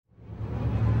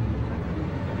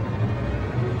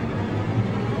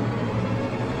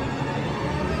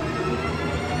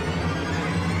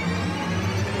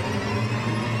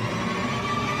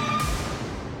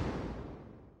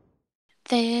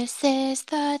This is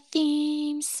the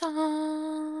theme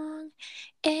song.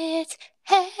 It's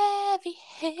Heavy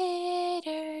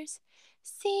Hitters,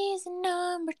 season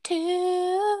number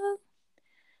 2,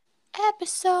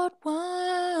 episode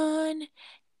 1.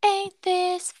 Ain't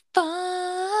this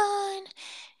fun?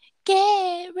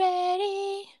 Get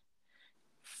ready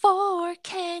for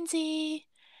Kenzie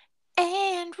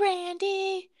and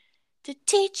Randy to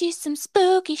teach you some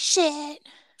spooky shit.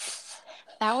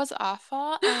 That was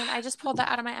awful, and I just pulled that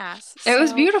out of my ass. It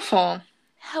was beautiful.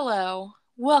 Hello.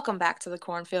 Welcome back to the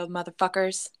cornfield,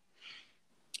 motherfuckers.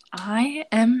 I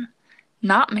am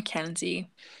not Mackenzie.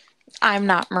 I'm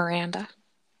not Miranda.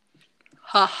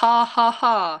 Ha ha ha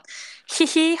ha. Hee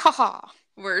hee ha ha.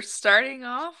 We're starting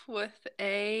off with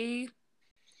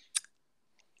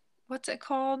what's it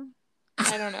called?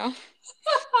 I don't know.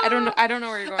 I don't know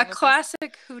where you're going with this. A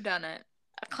classic whodunit.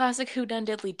 A classic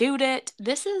whodundiddly-doodit.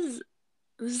 This is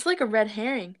like a red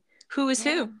herring. Who is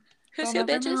who? Who's who,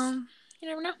 bitches? Know. You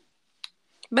never know.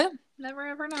 Boom. Never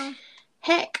ever know.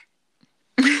 Heck.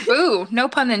 Ooh, no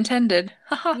pun intended.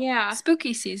 Yeah.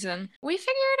 Spooky season. We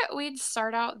figured we'd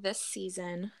start out this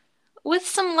season with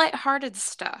some lighthearted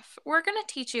stuff. We're going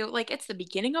to teach you, it's the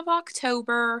beginning of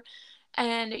October,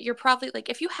 and you're probably,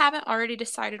 if you haven't already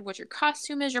decided what your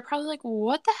costume is, you're probably like,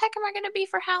 what the heck am I going to be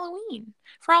for Halloween?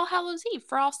 For All Hallows Eve?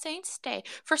 For All Saints Day?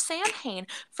 For Samhain?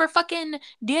 For fucking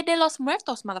Dia de los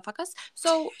Muertos, motherfuckers?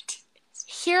 So,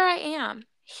 here I am.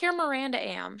 Here Miranda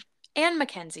am. And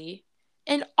Mackenzie.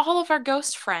 And all of our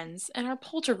ghost friends and our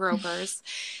poltergropers.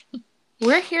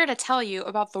 We're here to tell you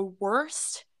about the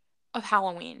worst of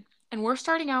Halloween. And we're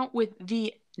starting out with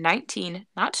the 19,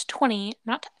 not 20,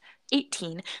 not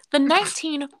 18, the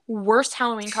 19 worst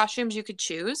Halloween costumes you could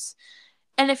choose.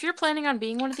 And if you're planning on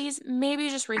being one of these, maybe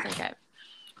just rethink it.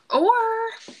 Or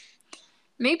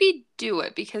maybe do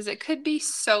it, because it could be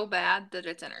so bad that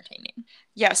it's entertaining.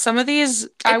 Yeah, some of these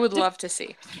I would love to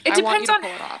see. It depends on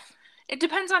pull it off. It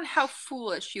depends on how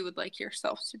foolish you would like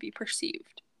yourself to be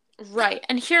perceived. Right.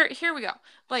 And here we go.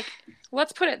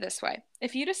 Let's put it this way.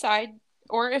 If you decide,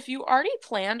 or if you already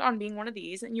planned on being one of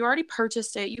these and you already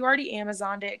purchased it, you already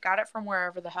Amazoned it, got it from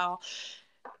wherever the hell,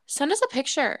 send us a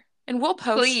picture and we'll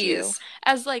post you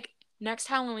as next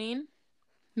Halloween.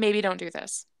 Maybe don't do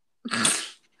this.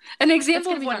 An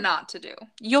example of what not to do.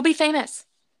 You'll be famous.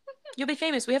 You'll be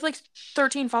famous. We have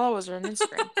 13 followers on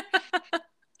Instagram.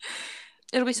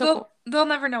 It'll be so cool. They'll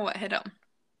never know what hit them.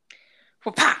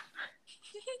 Well, pa!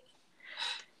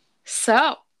 So,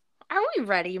 are we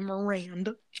ready,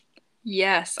 Miranda?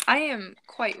 Yes, I am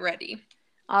quite ready.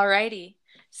 Alrighty.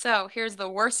 So, here's the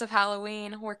worst of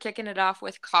Halloween. We're kicking it off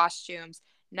with costumes.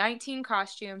 19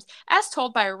 costumes, as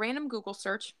told by a random Google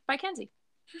search by Kenzie.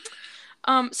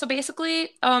 So basically,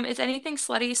 it's anything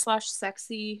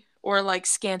slutty/sexy or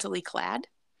scantily clad.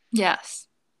 Yes.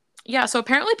 Yeah, so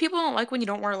apparently people don't like when you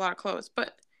don't wear a lot of clothes.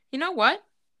 But you know what?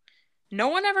 No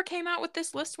one ever came out with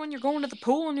this list when you're going to the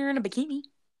pool and you're in a bikini.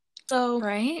 So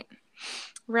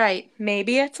Right.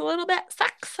 Maybe it's a little bit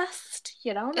sexist.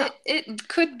 You don't know. It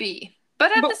could be.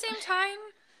 But at the same time,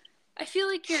 I feel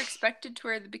like you're expected to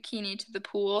wear the bikini to the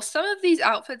pool. Some of these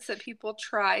outfits that people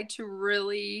try to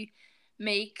really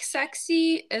make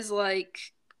sexy is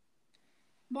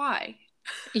why?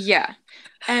 Yeah.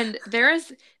 And there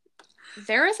is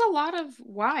a lot of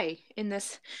why in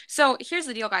this. So here's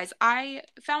the deal, guys. I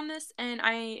found this and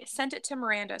I sent it to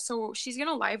Miranda. So she's going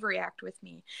to live react with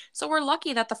me. So we're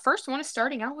lucky that the first one is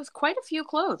starting out with quite a few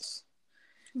clothes.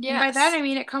 Yes. And by that, I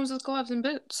mean it comes with gloves and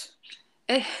boots.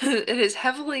 It is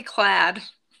heavily clad.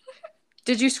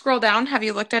 Did you scroll down? Have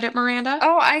you looked at it, Miranda?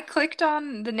 Oh, I clicked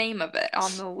on the name of it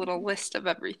on the little list of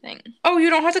everything. Oh, you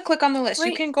don't have to click on the list.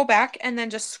 Wait. You can go back and then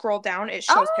just scroll down. It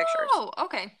shows pictures. Oh,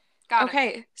 okay. Got it.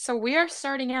 Okay, so we are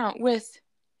starting out with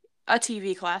a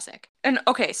TV classic. And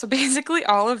okay, so basically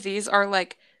all of these are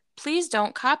please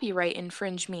don't copyright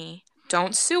infringe me.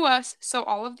 Don't sue us. So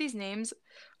all of these names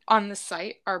on the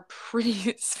site are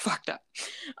pretty fucked up.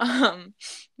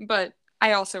 But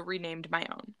I also renamed my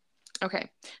own. Okay,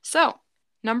 so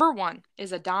number 1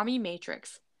 is a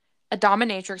dominatrix. A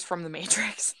dominatrix from the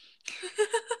Matrix.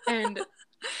 And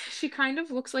she kind of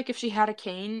looks like if she had a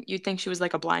cane, you'd think she was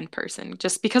a blind person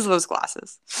just because of those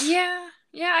glasses. Yeah,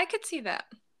 I could see that.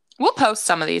 We'll post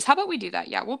some of these. How about we do that?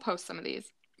 Yeah, we'll post some of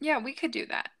these. Yeah, we could do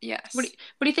that. Yes. What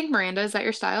do you think, Miranda? Is that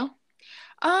your style?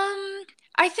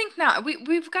 I think not.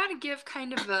 We've got to give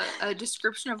kind of a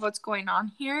description of what's going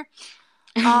on here.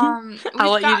 I'll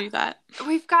let you do that.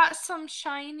 We've got some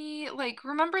shiny,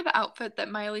 remember the outfit that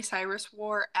Miley Cyrus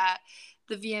wore at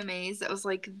the VMAs that was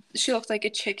she looked like a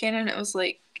chicken and it was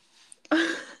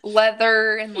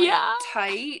leather and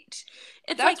tight.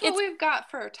 It's That's like what we've got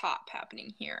for a top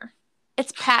happening here.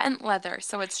 it's patent leather,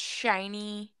 so it's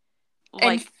shiny, And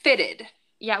like fitted.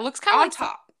 yeah, it looks kind of On like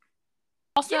top.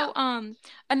 also Yeah.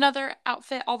 another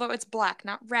outfit, although it's black,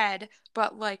 not red,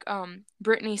 but like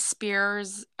Britney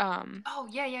Spears Oh,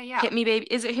 yeah, yeah, yeah. Hit Me Baby.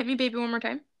 Is it Hit Me Baby One More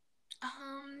Time?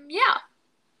 Yeah.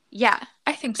 Yeah.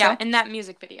 I think Yeah, so. in that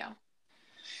music video.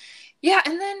 Yeah,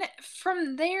 and then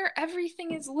from there,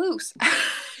 everything is loose.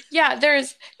 Yeah,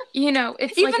 there's,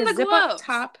 it's like Even a the zip up gloves.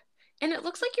 top, and it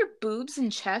looks like your boobs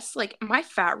and chest, like my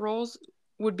fat rolls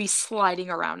would be sliding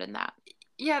around in that.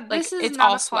 Yeah, Like this is it's not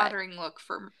all a sweat. flattering look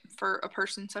for a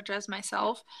person such as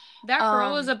myself. That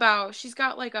girl is Um, about, she's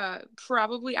got like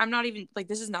probably, I'm not even, like,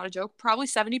 this is not a joke, probably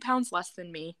 70 pounds less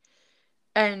than me.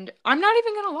 And I'm not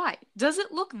even gonna lie. Does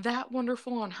it look that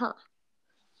wonderful on her?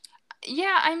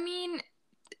 yeah, I mean,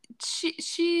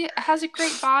 she has a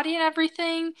great body and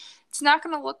everything. It's not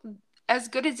gonna look as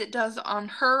good as it does on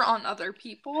her on other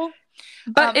people.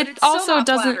 But But it it's still also not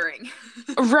doesn't, flattering.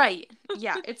 right.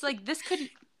 Yeah, it's like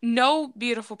no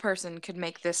beautiful person could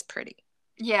make this pretty.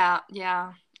 Yeah,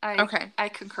 yeah. Okay. I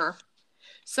concur.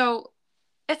 So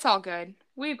it's all good.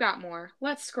 We've got more.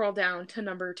 Let's scroll down to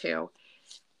number 2.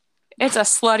 It's a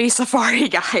slutty safari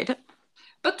guide.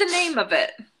 But the name of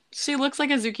it. She looks like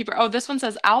a zookeeper. Oh, this one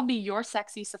says, I'll be your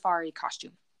sexy safari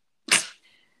costume.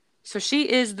 So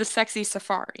she is the sexy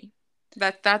safari.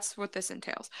 That's what this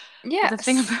entails. But Yes. the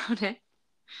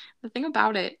thing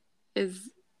about it is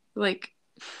like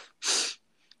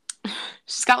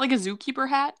she's got like a zookeeper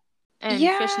hat and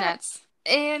Yeah, fishnets.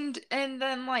 and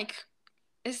then like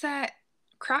is that Like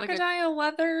a crocodile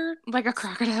leather like a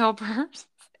crocodile purse.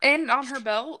 and on her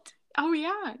belt? Oh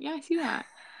yeah. Yeah, I see that.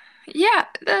 Yeah,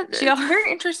 She it's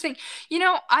very interesting. You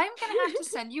know, I'm gonna have to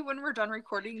send you when we're done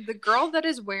recording. The girl that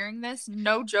is wearing this,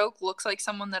 no joke, looks like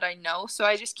someone that I know, so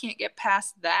I just can't get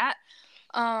past that.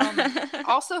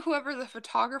 Also, whoever the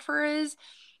photographer is,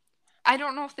 I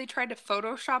don't know if they tried to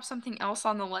Photoshop something else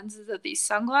on the lenses of these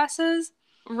sunglasses,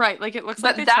 Right, like it looks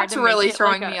like but they tried that's to make really it like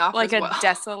throwing a me off as well.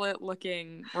 desolate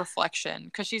looking reflection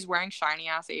because she's wearing shiny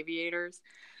ass aviators.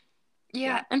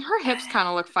 Yeah, Yeah, and her hips kind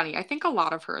of look funny. I think a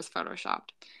lot of her is photoshopped.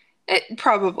 it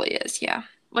probably is, yeah.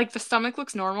 Like the stomach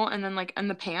looks normal, and then like in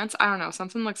the pants, I don't know,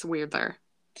 something looks weird there.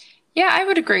 Yeah, I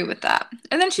would agree with that.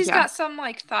 And then she's Yeah, got some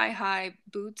like thigh-high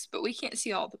boots, but we can't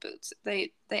see all the boots.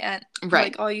 They end right.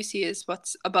 like all you see is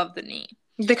what's above the knee.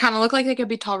 They kind of look like they could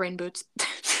be tall rain boots.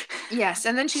 Yes,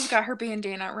 and then she's got her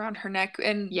bandana around her neck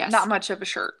and Yes. not much of a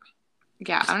shirt.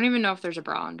 Yeah, I don't even know if there's a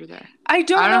bra under there. I I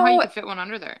don't don't know how you know. could fit one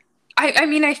under there. I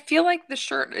mean, I feel like the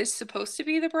shirt is supposed to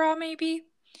be the bra, maybe.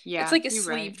 It's Yeah, like a you're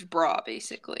right. sleeved bra,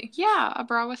 basically. Yeah, a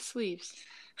bra with sleeves.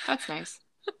 That's nice.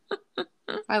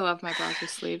 I love my bras with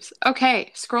sleeves.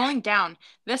 Okay, scrolling down.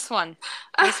 This one.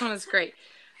 This one is great.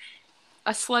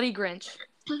 A slutty Grinch.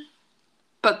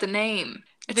 But the name.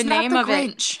 It's The not name the of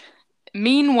it. Grinch.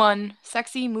 Mean One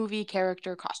sexy movie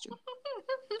character costume.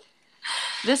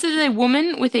 This is a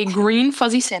woman with a green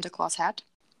fuzzy Santa Claus hat,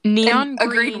 neon And a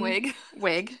green green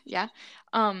wig, yeah.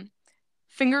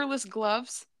 Fingerless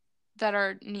gloves that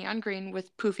are neon green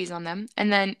with poofies on them,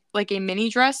 and then like a mini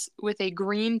dress with a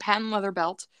green patent leather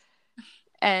belt.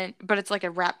 But it's like a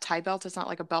wrap tie belt. It's not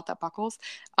like a belt that buckles.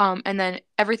 And then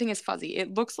everything is fuzzy.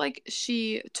 It looks like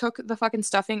she took the fucking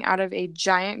stuffing out of a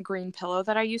giant green pillow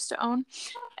that I used to own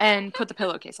and put the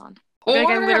pillowcase on. Like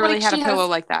I Or literally like had a she pillow has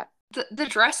like that. the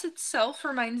dress itself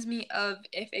reminds me of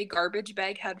if a garbage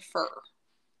bag had fur.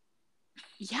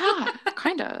 Yeah,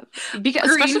 kind of. Because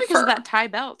Green especially because of fur. that tie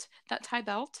belt. That tie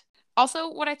belt.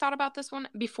 Also, what I thought about this one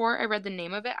before I read the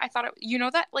name of it, I thought you know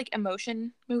that like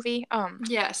emotion movie,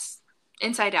 Yes.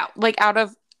 Inside Out. like out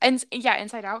of and yeah,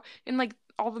 Inside Out, and like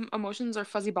all the emotions are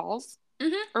fuzzy balls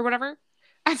Mm-hmm. or whatever.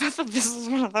 I thought that this was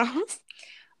one of those.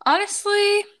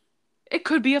 Honestly, It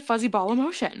could be a fuzzy ball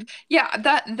emotion. yeah,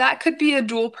 that could be a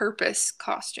dual purpose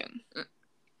costume.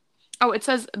 Oh, it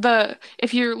says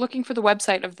if you're looking for the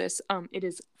website of this, it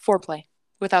is foreplay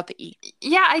without the E.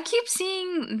 Yeah, I keep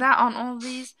seeing that on all of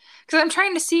these because I'm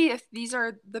trying to see if these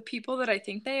are the people that I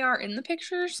think they are in the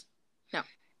pictures. No.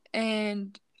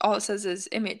 And all it says is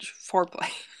image foreplay.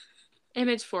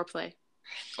 Image foreplay.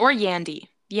 Or Yandy.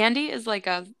 Yandy is like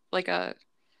a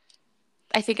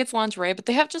I think it's lingerie, but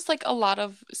they have just like a lot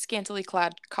of scantily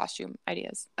clad costume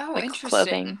ideas. Oh, Like interesting.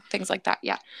 clothing, things like that.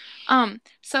 Yeah.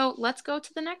 So let's go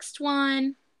to the next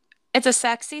one. It's a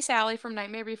sexy Sally from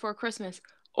Nightmare Before Christmas.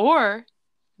 Or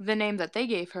the name that they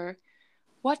gave her,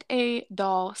 What a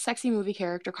Doll Sexy Movie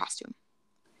Character Costume.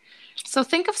 So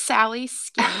think of Sally's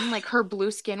skin, like her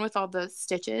blue skin with all the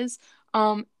stitches.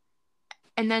 And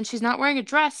then she's not wearing a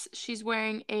dress, she's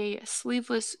wearing a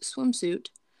sleeveless swimsuit.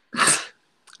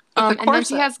 With a And then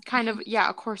she corset. has kind of, yeah,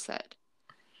 a corset.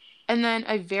 And then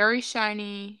a very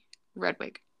shiny red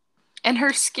wig. And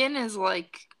her skin is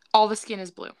like, All the skin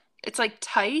is blue. it's like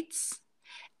tights.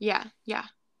 Yeah, yeah.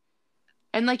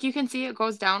 And like you can see it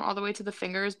goes down all the way to the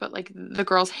fingers, but like the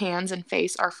girl's hands and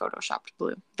face are photoshopped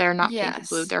blue. They're not painted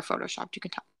blue, Yes. they're photoshopped. You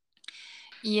can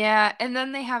Yeah, and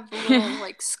then they have tell. little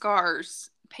like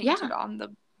scars painted Yeah. on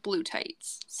the blue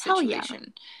tights Hell yeah.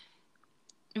 situation.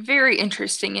 Very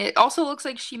interesting. It also looks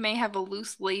like she may have a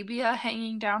loose labia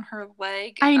hanging down her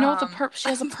leg. I know she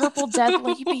has a purple dead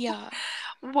labia.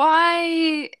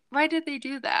 Why did they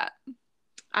do that?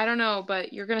 I don't know,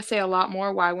 but you're going to say a lot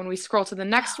more why when we scroll to the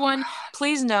next one.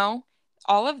 Please know,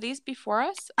 all of these before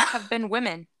us have been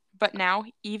women, but now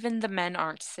even the men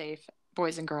aren't safe,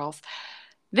 boys and girls.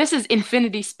 This is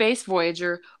Infinity Space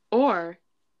Voyager or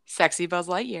Sexy Buzz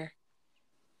Lightyear.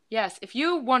 Yes, if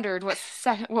you wondered what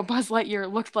Buzz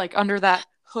Lightyear looked like under that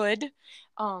hood,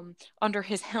 under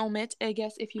his helmet, I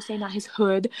guess if you say not his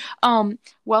hood,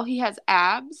 well, he has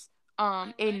abs,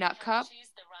 a nut cup.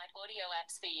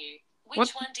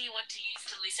 Which one do you want to use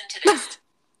to listen to this?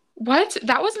 What?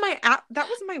 That was my app. That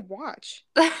was my watch.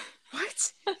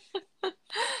 What?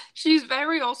 She's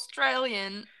very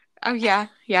Australian. Oh yeah,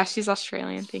 yeah, she's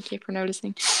Australian. Thank you for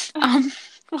noticing.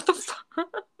 What the fuck?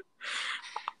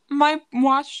 My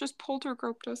watch just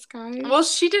poltergroped us, guys. Well,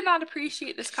 she did not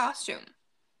appreciate this costume.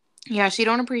 Yeah, she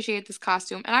don't appreciate this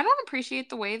costume, and I don't appreciate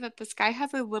the way that this guy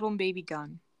has a little baby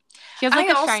gun. He has like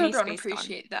a shiny also don't space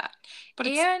appreciate gun, that. but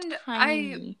it's And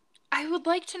tiny. I would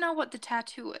like to know what the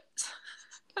tattoo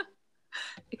is.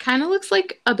 It kind of looks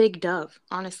like a big dove,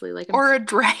 honestly, like or a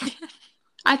dragon.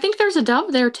 I think there's a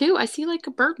dove there too. I see like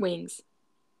bird wings.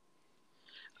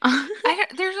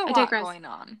 There's a lot going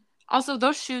on. Also,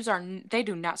 those shoes they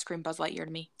do not scream Buzz Lightyear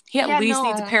to me. He at least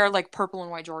needs a pair of like purple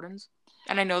and white Jordans.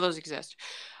 And I know those exist.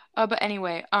 But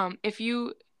anyway, if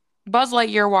Buzz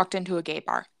Lightyear walked into a gay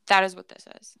bar, that is what this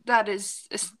is. That is,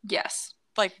 yes.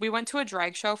 Like, we went to a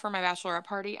drag show for my bachelorette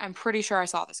party. I'm pretty sure I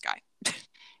saw this guy.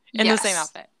 In the same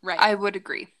outfit. Right. I would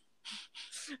agree.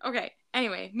 Okay.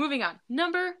 Anyway, moving on.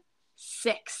 Number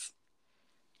 6.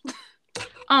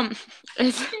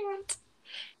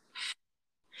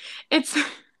 It's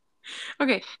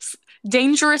okay.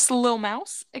 Dangerous Little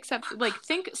Mouse, except like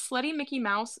think Slutty Mickey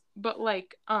Mouse, but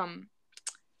like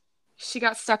she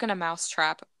got stuck in a mouse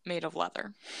trap made of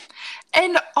leather.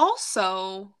 And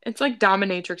also, it's like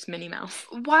Dominatrix Minnie Mouse.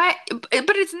 Why?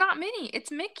 But it's not Minnie.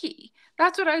 It's Mickey.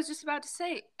 That's what I was just about to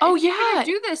say. Oh if yeah. You're gonna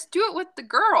do this. Do it with the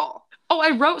girl. Oh,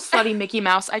 I wrote Slutty Mickey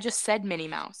Mouse. I just said Minnie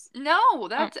Mouse. No,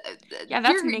 that's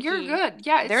that's Mickey. You're good.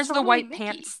 Yeah, there's totally the white Mickey.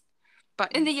 Pants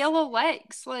button and the yellow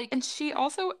legs. Like, and she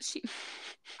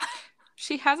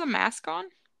she has a mask on,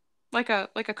 like a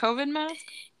COVID mask.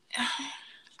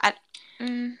 I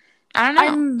don't know.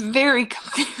 I'm very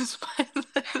confused by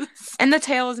this. And the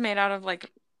tail is made out of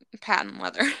like patent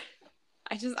leather.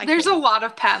 There's a lot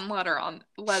of patent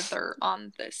leather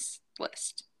on this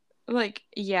list. Like,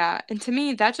 yeah, and to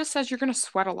me that just says you're gonna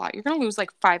sweat a lot. You're gonna lose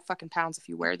like 5 fucking pounds if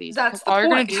you wear these. That's all you're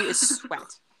gonna do is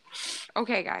sweat.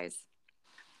 Okay, guys.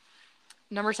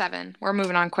 Number 7. We're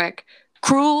moving on quick.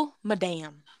 Cruel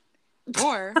Madame.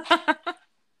 Or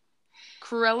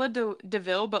Cruella de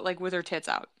Vil, but like with her tits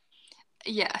out.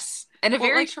 Yes. And a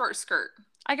very short skirt.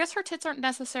 I guess her tits aren't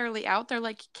necessarily out. They're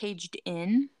like caged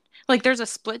in. Like there's a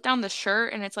split down the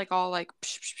shirt and it's like all like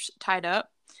tied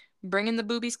up, bringing the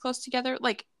boobies close together.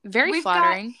 Like very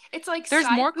flattering. It's like there's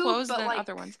more clothes than like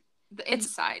other ones. The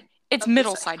inside. It's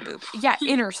middle side boob. Yeah,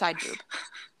 inner side boob.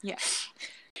 Yeah.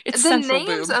 It's the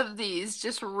names of these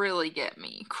just really get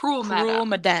me. Cruel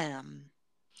Madame.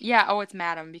 Yeah, it's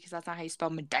Madame because that's not how you spell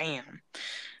Madame.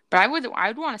 But I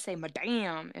would want to say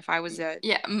Madame if I was a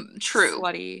true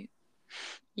slutty.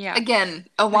 Yeah. Again,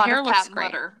 a lot of patent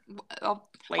leather.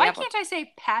 Why can't I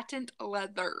say patent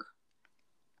leather?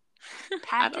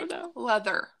 Patent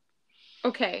leather.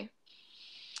 Okay.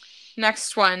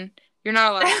 Next one. You're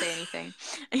not allowed to say anything.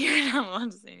 You're not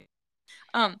allowed to say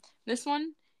anything. This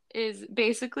one is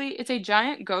basically it's a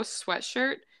giant ghost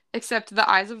sweatshirt, except the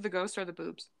eyes of the ghost are the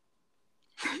boobs.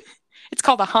 It's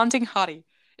called a haunting hottie.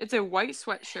 It's a white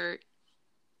sweatshirt.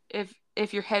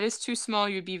 If your head is too small,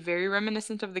 you'd be very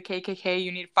reminiscent of the KKK.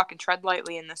 You need to fucking tread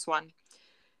lightly in this one.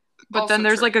 But then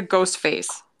there's like a ghost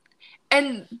face.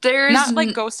 And there's not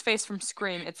like ghost face from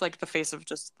Scream. It's like the face of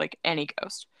just like any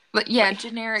ghost. But yeah,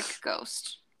 generic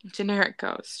ghost. Generic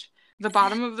ghost. The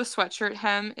bottom of the sweatshirt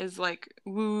hem is like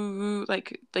woo,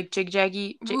 like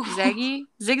zigzaggy,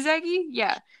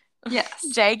 yeah. Yes.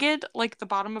 Jagged, like the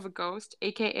bottom of a ghost,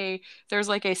 aka there's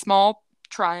like a small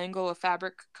triangle of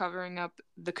fabric covering up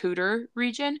the cooter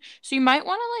region. So you might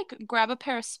want to like grab a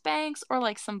pair of Spanx or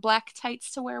like some black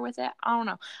tights to wear with it. I don't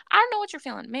know. I don't know what you're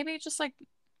feeling. Maybe just like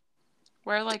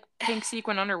wear like pink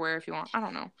sequin underwear if you want. I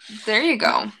don't know. There you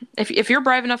go. If you're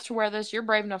brave enough to wear this, you're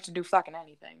brave enough to do fucking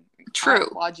anything. True. I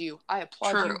applaud you.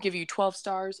 True. Give you 12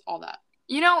 stars, all that.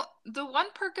 You know, the one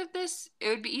perk of this, it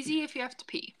would be easy if you have to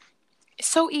pee. It's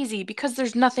so easy because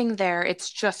there's nothing there. It's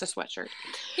just a sweatshirt.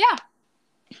 Yeah.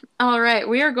 All right,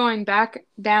 we are going back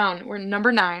down. We're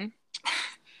number 9.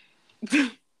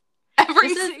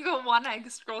 Every single one I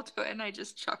scroll to it and I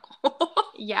just chuckle.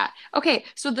 Yeah. Okay,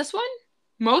 so this one,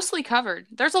 mostly covered.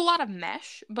 There's a lot of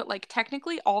mesh, but like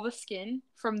technically all the skin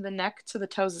from the neck to the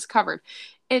toes is covered.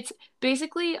 It's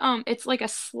basically it's like a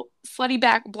slutty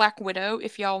Black Widow,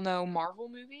 if y'all know Marvel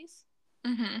movies.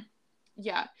 Mm-hmm.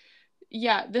 Yeah.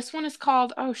 Yeah, this one is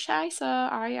called, oh, Scheisse,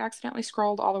 I accidentally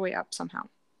scrolled all the way up somehow.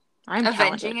 I'm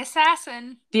Avenging talented.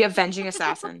 Assassin. The Avenging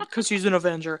Assassin, because she's an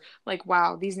Avenger. Like,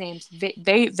 wow, these names,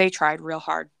 they tried real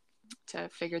hard to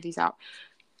figure these out.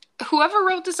 Whoever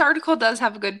wrote this article does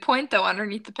have a good point, though.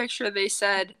 Underneath the picture, they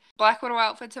said, Black Widow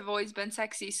outfits have always been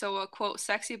sexy, so a, quote,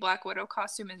 sexy Black Widow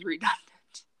costume is redundant.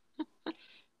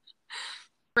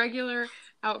 Regular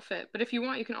outfit, but if you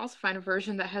want, you can also find a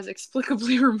version that has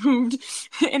inexplicably removed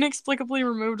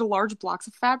large blocks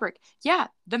of fabric. Yeah,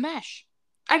 the mesh.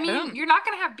 I mean, you're not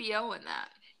going to have BO in that.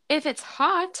 If it's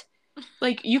hot,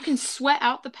 like, you can sweat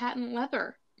out the patent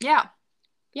leather. Yeah.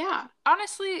 Yeah.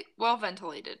 Honestly, well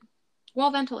ventilated.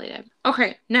 Well ventilated.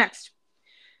 Okay, next.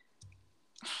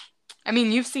 I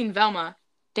mean, you've seen Velma.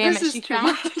 Damn it, she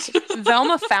found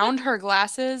Velma found her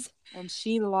glasses and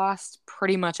she lost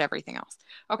pretty much everything else.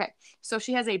 Okay, so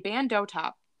she has a bandeau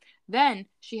top. Then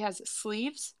she has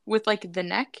sleeves with like the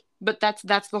neck, but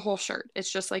that's the whole shirt.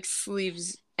 It's just like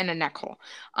sleeves and a neck hole.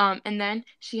 And then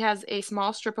she has a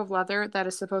small strip of leather that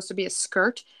is supposed to be a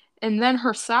skirt, and then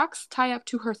her socks tie up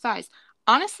to her thighs.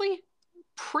 Honestly,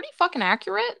 pretty fucking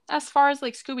accurate as far as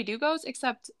like Scooby-Doo goes,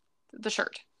 except the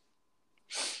shirt.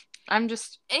 And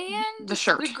the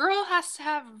shirt. The girl has to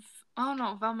have. Oh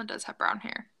no, Velma does have brown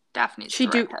hair. Daphne's she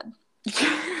the do. redhead.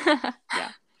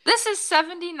 Yeah. This is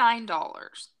 $79.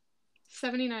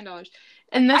 $79.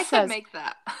 And this I could make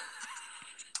that.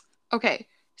 Okay,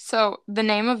 so the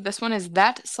name of this one is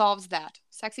That Solves That.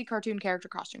 Sexy cartoon character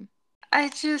costume.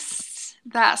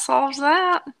 That solves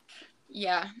that.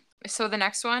 Yeah. So the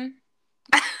next one,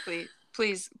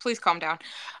 please calm down.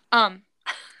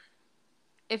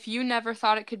 If you never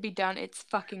thought it could be done, it's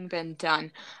fucking been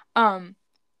done.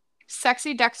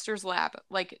 Sexy Dexter's Lab.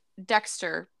 Like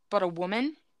Dexter, but a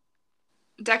woman.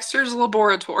 Dexter's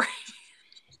Laboratory.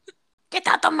 Get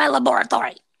out of my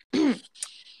laboratory.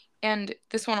 And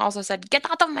this one also said, get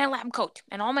out of my lab coat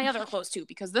and all my other clothes too,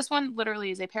 because this one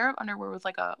literally is a pair of underwear with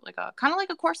like a kind of like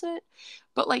a corset,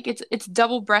 but like it's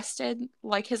double breasted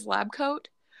like his lab coat.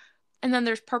 And then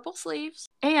there's purple sleeves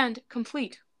and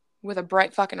complete with a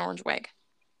bright fucking orange wig.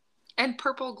 And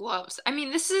purple gloves. I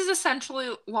mean, this is essentially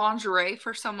lingerie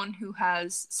for someone who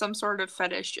has some sort of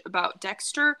fetish about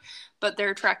Dexter, but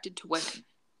they're attracted to women.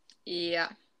 Yeah.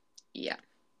 Yeah.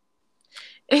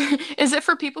 Is it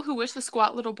for people who wish the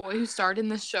squat little boy who starred in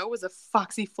this show was a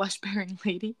foxy flesh-bearing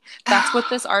lady? That's what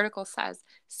this article says.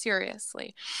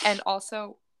 Seriously. And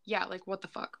also, yeah, like, what the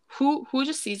fuck? Who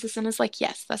just sees this and is like,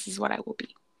 yes, this is what I will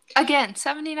be. Again,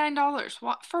 $79.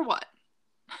 What for what?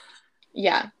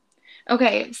 Yeah.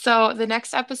 Okay, so the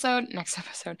next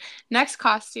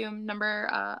costume,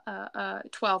 number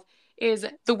 12, is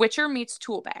The Witcher meets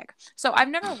Tool Bag. So I've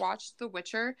never watched The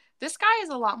Witcher. This guy is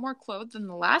a lot more clothed than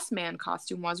the last man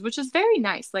costume was, which is very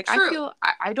nice. Like, True.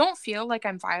 I don't feel like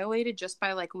I'm violated just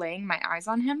by like laying my eyes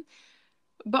on him.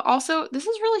 But also, this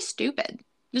is really stupid.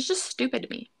 It's just stupid to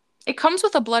me. It comes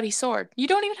with a bloody sword. You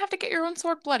don't even have to get your own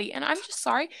sword bloody. And I'm just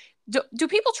sorry. Do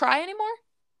people try anymore?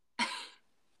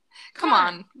 Come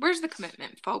on. Where's the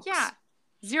commitment, folks? Yeah.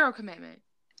 Zero commitment.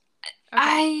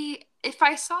 Okay. If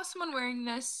I saw someone wearing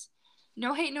this,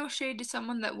 no hate, no shade to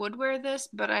someone that would wear this,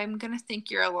 but I'm gonna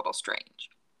think you're a little strange.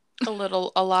 A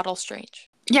lot strange.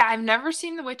 Yeah, I've never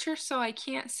seen The Witcher, so I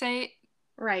can't say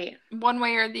right one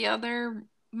way or the other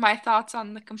my thoughts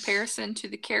on the comparison to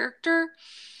the character.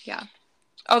 Yeah.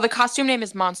 Oh, the costume name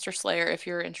is Monster Slayer if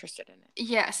you're interested in it.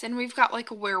 Yes, and we've got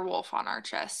like a werewolf on our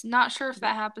chest. Not sure if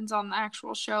that happens on the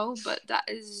actual show, but that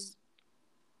is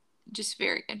just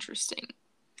very interesting.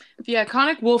 The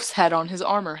iconic wolf's head on his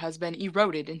armor has been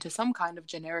eroded into some kind of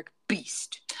generic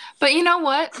beast. But you know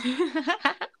what?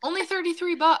 Only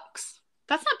 $33.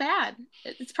 That's not bad.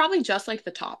 It's probably just like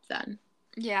the top then.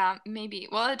 Yeah, maybe.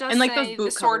 Well, it does and like say those boot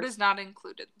the sword covers. is not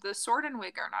included. The sword and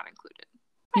wig are not included.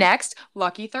 Next,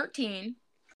 Lucky 13.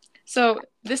 So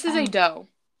this is a doe,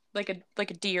 like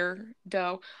a deer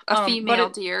doe. A But female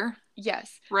deer.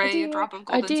 yes, Ray, a drop of a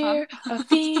golden sun. deer, a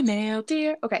female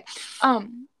deer. Okay,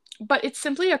 but it's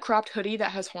simply a cropped hoodie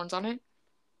that has horns on it.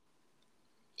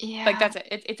 Yeah. Like that's it.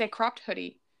 It's a cropped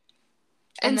hoodie,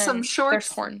 and then some shorts.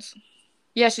 There's horns.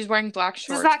 Yeah, she's wearing black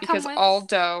shorts because with... all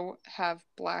doe have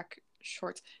black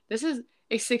shorts. This is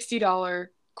a $60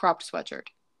 cropped sweatshirt.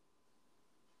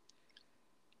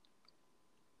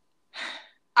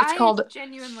 It's called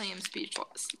genuinely am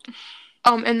speechless.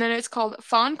 And then it's called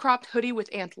Fawn Cropped Hoodie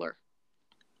with Antler.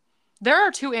 There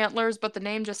are 2 antlers, but the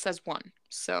name just says 1.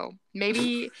 So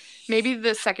maybe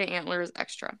the second antler is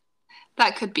extra.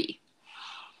 That could be.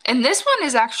 And this one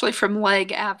is actually from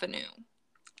Leg Avenue.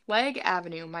 Leg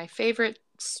Avenue, my favorite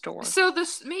store. So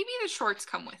maybe the shorts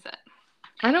come with it.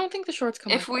 I don't think the shorts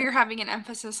come with it. If we're having an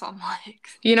emphasis on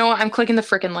legs. You know what? I'm clicking the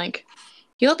frickin' link.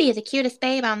 You'll be the cutest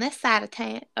babe on this side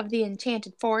of the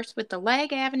enchanted forest with the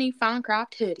Leg Avenue Fawn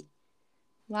Cropped Hoodie.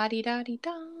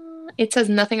 La-di-da-di-da. It says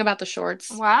nothing about the shorts.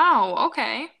 Wow,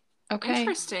 okay. Okay.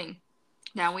 Interesting.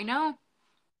 Now we know.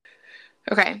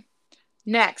 Okay.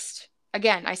 Next.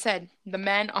 Again, I said the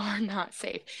men are not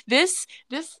safe. This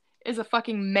is a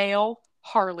fucking male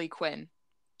Harley Quinn.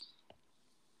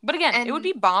 But again, it would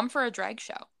be bomb for a drag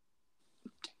show.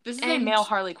 This is a male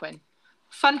Harley Quinn.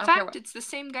 Fun fact, it's the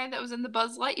same guy that was in the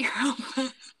Buzz Lightyear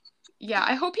outfit. Yeah,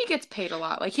 I hope he gets paid a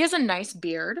lot. Like, he has a nice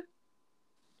beard.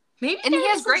 Maybe and he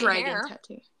has great hair.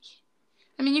 Tattoo.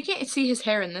 I mean, you can't see his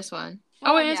hair in this one.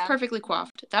 Well, it is perfectly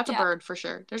coiffed. That's a bird for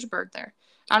sure. There's a bird there.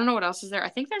 I don't know what else is there. I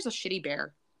think there's a shitty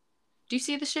bear. Do you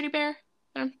see the shitty bear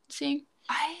that I'm seeing?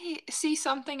 I see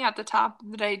something at the top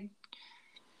that I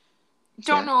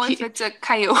don't know if it's a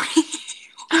coyote.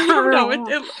 I don't know. It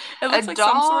looks like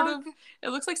dog? It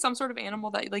looks like some sort of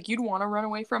animal that like you'd want to run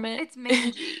away from it. It's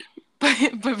mangy.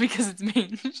 but because it's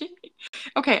mangy.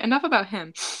 Okay, enough about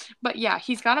him. But yeah,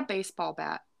 he's got a baseball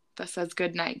bat that says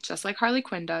good night, just like Harley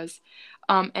Quinn does.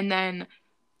 And then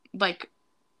like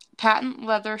patent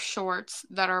leather shorts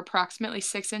that are approximately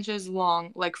 6 inches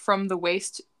long, like from the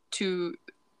waist to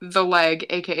the leg,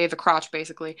 aka the crotch,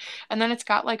 basically. And then it's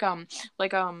got like a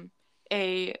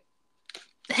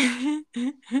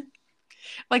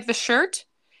like the shirt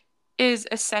is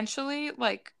essentially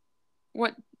like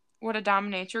what a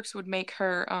dominatrix would make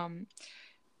her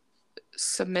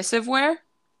submissive wear.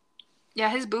 Yeah,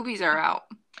 his boobies are out.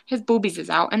 His boobies is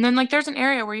out. And then like there's an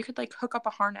area where you could like hook up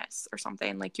a harness or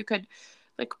something. Like you could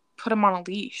like put him on a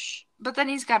leash. But then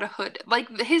he's got a hood. Like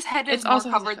his head is more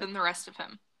covered than the rest of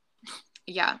him.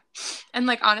 Yeah. And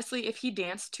like honestly, if he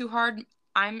danced too hard,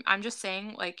 I'm just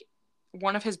saying like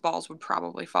one of his balls would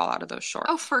probably fall out of those shorts.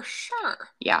 Oh, for sure.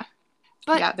 Yeah.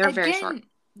 But yeah, they're very short.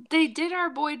 They did our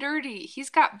boy dirty. He's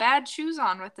got bad shoes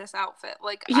on with this outfit.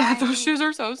 Like, yeah, those shoes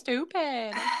are so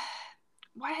stupid.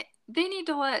 Why? They need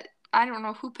to let, I don't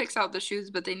know who picks out the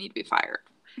shoes, but they need to be fired.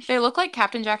 They look like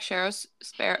Captain Jack Sparrow's,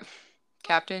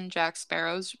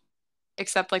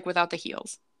 except like without the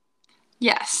heels.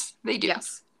 Yes, they do.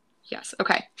 Yes.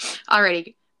 Okay.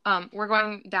 Alrighty. We're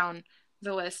going down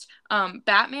the list.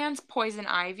 Batman's Poison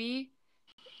Ivy.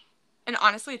 And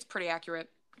honestly, it's pretty accurate.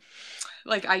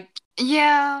 Like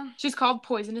yeah, she's called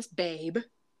Poisonous Babe.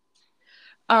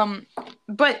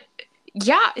 But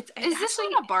yeah, is this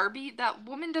not a Barbie? That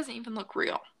woman doesn't even look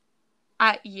real.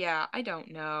 I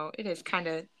don't know. It is kind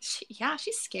of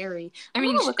she's scary. I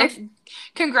mean,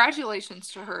 congratulations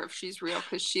to her if she's real,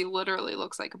 because she literally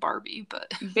looks like a Barbie.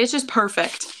 But bitch is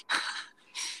perfect.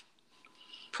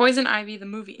 Poison Ivy, the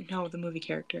movie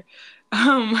character.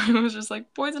 I was just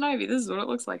like, Poison Ivy, this is what it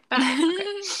looks like.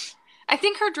 Okay. I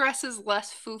think her dress is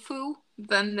less foo-foo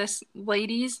than this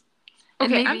lady's.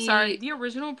 Okay, I'm sorry. The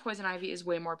original Poison Ivy is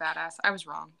way more badass. I was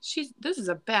wrong. This is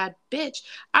a bad bitch.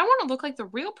 I want to look like the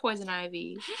real Poison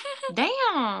Ivy.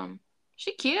 Damn.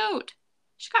 She cute.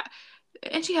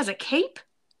 She has a cape.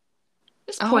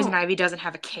 This Poison Ivy doesn't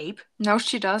have a cape. No,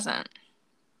 she doesn't.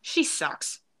 She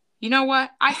sucks. You know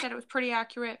what? I said it was pretty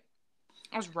accurate.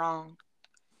 I was wrong.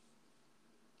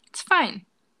 It's fine.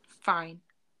 Fine.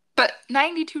 But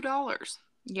 $92.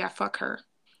 Yeah, fuck her.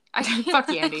 Fuck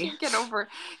Yandy.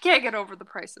 Can't get over the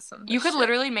price of some. You could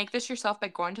literally make this yourself by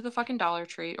going to the fucking Dollar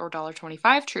Tree or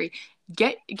 $1.25 Tree,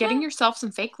 getting yourself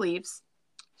some fake leaves,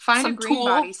 find a green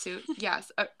bodysuit.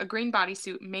 Yes, a green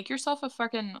bodysuit. Make yourself a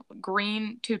fucking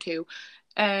green tutu,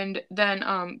 and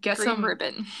then get some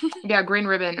ribbon. Yeah, green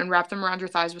ribbon, and wrap them around your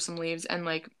thighs with some leaves, and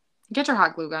like get your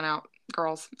hot glue gun out,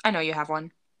 girls. I know you have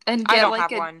one. And get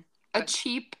a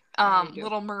cheap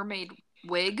Little Mermaid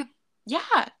wig.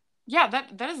 Yeah. Yeah,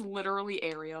 that is literally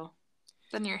Ariel.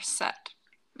 Then you're set.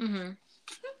 Mm-hmm.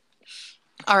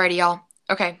 Alrighty, y'all.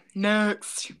 Okay,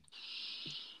 next.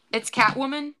 It's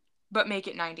Catwoman, but make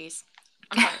it 90s.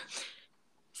 I'm sorry.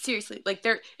 Seriously, like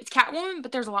it's Catwoman,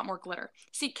 but there's a lot more glitter.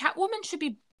 See, Catwoman should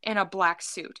be in a black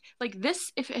suit. Like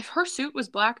this, if her suit was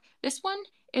black, this one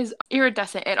is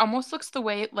iridescent. It almost looks the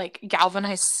way like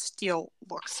galvanized steel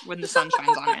looks when the sun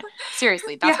shines on it.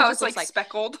 Seriously, Yeah, that's what how this it's looks like like.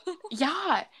 speckled.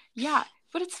 Yeah, yeah,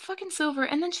 but it's fucking silver,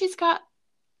 and then she's got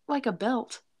like a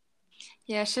belt,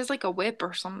 Yeah, she has like a whip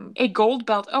or something. a gold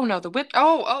belt. Oh no, the whip,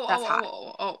 Oh, oh, that's oh, hot, oh,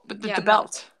 oh, oh. but Yeah, the no.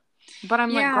 belt. But I'm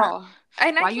like, Yeah. girl,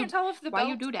 And I why can't you tell if the why you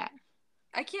belt do that?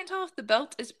 I can't tell if the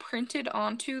belt is printed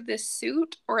onto this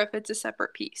suit or if it's a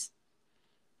separate piece.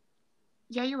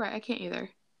 Yeah, you're right. I can't either.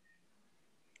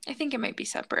 I think it might be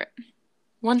separate.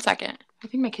 1 second. I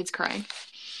think my kid's crying.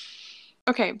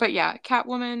 Okay, but yeah,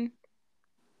 Catwoman.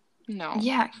 No.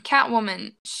 Yeah,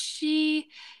 Catwoman. She.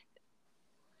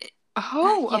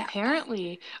 Oh, Yeah.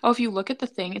 apparently. Oh, if you look at the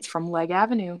thing, it's from Leg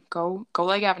Avenue. Go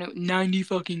Leg Avenue. $90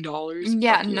 fucking dollars.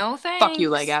 Yeah, Fuck you. no Fuck you,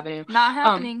 Leg thanks. Avenue. Not Um,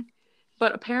 happening.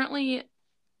 but apparently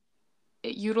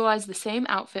it utilized the same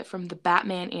outfit from the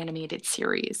Batman animated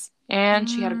series. And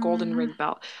she had a golden Mm, ring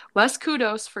belt. Less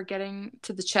kudos for getting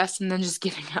to the chest and then just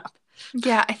giving up.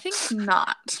 yeah, I think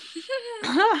not.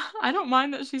 I don't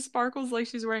mind that she sparkles like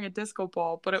she's wearing a disco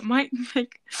ball, but it might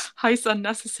make heist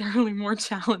unnecessarily more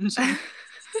challenging.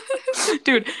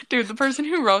 Dude, the person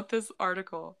who wrote this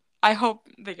article, I hope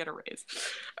they get a raise.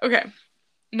 Okay,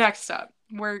 next up,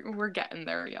 we're getting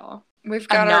there, y'all. We've A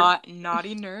got our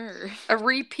naughty nerd. a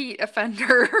repeat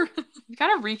offender. You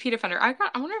got a repeat offender. I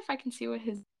wonder if I can see what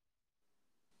his.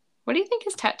 What do you think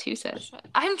his tattoo says?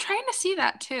 I'm trying to see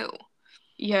that too.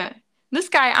 Yeah, this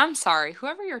guy. I'm sorry,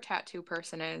 whoever your tattoo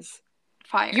person is.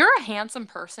 Fire. You're a handsome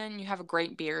person. You have a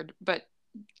great beard, but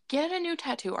get a new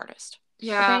tattoo artist.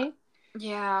 Yeah. Okay?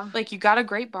 Yeah. Like you got a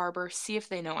great barber. See if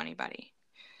they know anybody.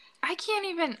 I can't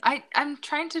even I'm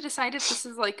trying to decide if this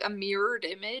is like a mirrored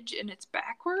image and it's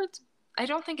backwards. I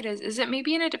don't think it is. Is it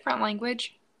maybe in a different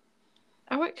language?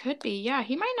 Oh, it could be. Yeah,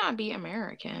 he might not be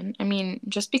American. I mean,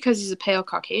 just because he's a pale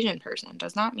Caucasian person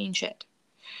does not mean shit.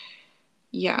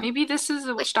 Yeah. Maybe this is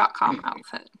a Wish.com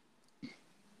outfit.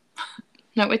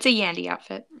 No, it's a Yandy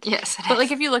outfit. Yes, it But is.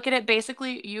 like if you look at it,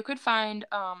 basically you could find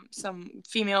some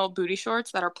female booty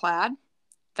shorts that are plaid.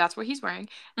 That's what he's wearing.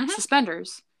 Mhm.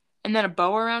 Suspenders. And then a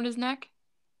bow around his neck.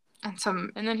 And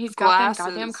some And then he's got them glasses.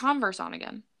 goddamn Converse on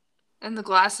again. And the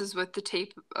glasses with the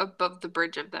tape above the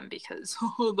bridge of them because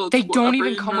They don't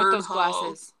even come with those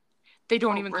glasses. They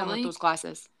don't Oh, even come with really? those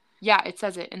glasses. Yeah, it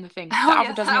says it in the thing. The Oh, yeah,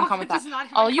 outfit doesn't the even come with outfit that. does not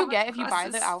even All come you with get the if you buy the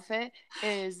glasses. outfit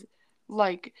is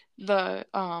like the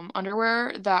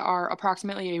underwear that are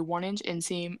approximately a 1 inch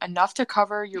inseam, enough to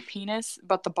cover your penis,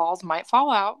 but the balls might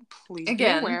fall out. Please be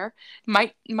Again. aware.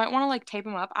 Might want to like tape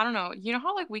them up. I don't know. You know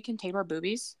how like we can tape our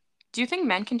boobies? Do you think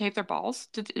men can tape their balls?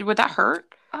 Would that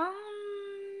hurt?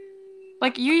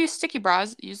 Like you use sticky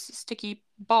bras, use sticky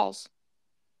balls.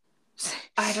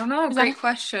 I don't know. Is Great that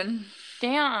question.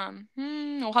 damn?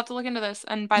 We'll have to look into this,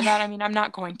 and by that I mean I'm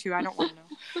not going to. I don't want to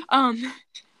know.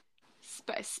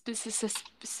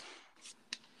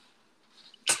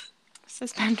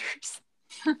 Suspenders.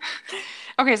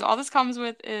 Okay, so all this comes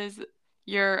with is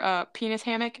your penis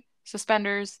hammock,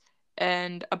 suspenders,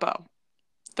 and a bow.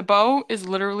 The bow is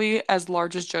literally as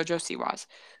large as JoJo Siwa's.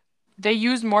 They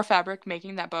used more fabric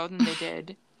making that bow than they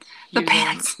did The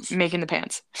pants. making the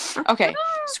pants. Okay,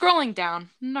 scrolling down,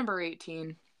 number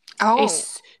 18. Oh. A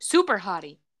super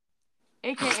hottie,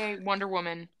 aka Wonder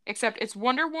Woman, except it's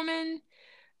Wonder Woman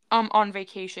on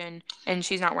vacation and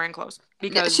she's not wearing clothes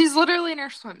because she's literally in her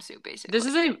swimsuit basically.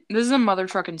 This is a mother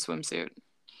trucking swimsuit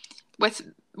with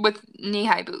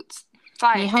knee-high boots.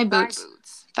 Thigh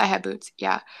boots.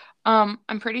 Yeah. I'm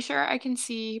pretty sure I can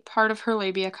see part of her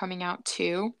labia coming out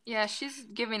too. Yeah, she's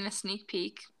giving a sneak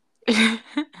peek. It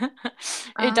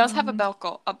does have a belt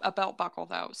buckle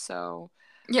though, so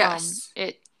yes,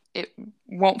 it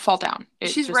won't fall down.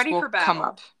 She's ready for battle. Come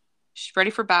up. She's ready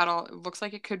for battle. It looks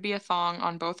like it could be a thong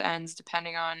on both ends,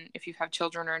 depending on if you have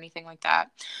children or anything like that.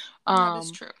 That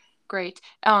is true. Great.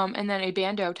 And then a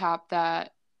bandeau top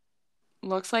that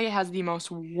looks like it has the most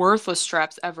worthless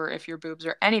straps ever if your boobs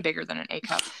are any bigger than an A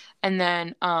cup. And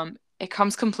then it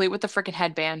comes complete with the freaking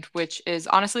headband, which is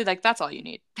honestly like that's all you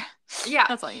need. Yeah.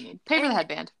 That's all you need. Pay for the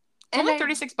headband. It's only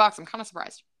 $36. I'm kind of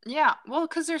surprised. Yeah. Well,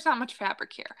 because there's not much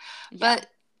fabric here. Yeah. But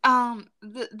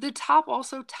the top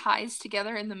also ties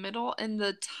together in the middle, and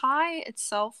the tie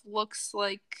itself looks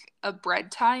like a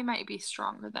bread tie might be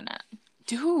stronger than it.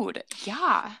 Dude,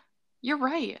 yeah. You're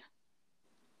right.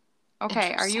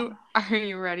 Okay, are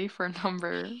you ready for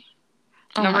number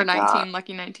 19, God.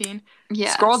 Lucky 19? Yeah.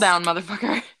 Scroll down,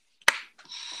 motherfucker.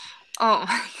 Oh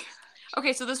my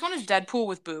Okay, so this one is Deadpool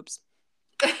with boobs.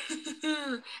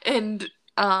 god. And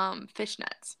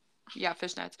fishnets. Yeah,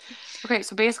 fishnets. Okay,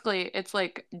 so basically it's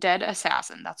like Dead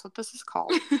Assassin. That's what this is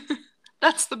called.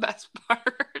 That's the best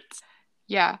part.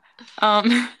 Yeah.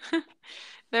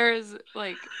 There's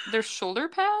shoulder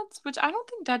pads, which I don't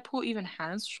think Deadpool even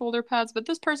has shoulder pads, but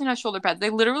this person has shoulder pads. They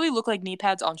literally look like knee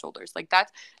pads on shoulders. Like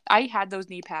that's I had those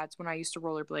knee pads when I used to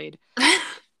rollerblade.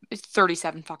 It's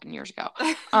 37 fucking years ago.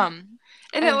 And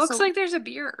it looks like there's a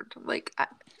beard. Like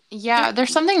yeah,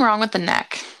 there's something wrong with the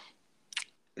neck.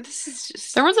 This is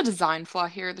just There was a design flaw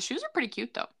here. The shoes are pretty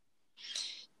cute though.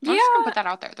 I'm yeah. just gonna put that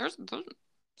out there. Those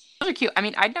are cute. I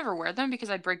mean, I'd never wear them because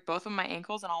I'd break both of my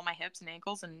ankles and all my hips and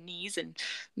ankles and knees and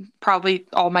probably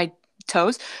all my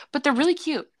toes. But they're really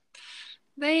cute.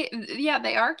 They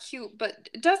are cute, but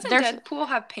doesn't Deadpool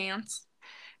have pants?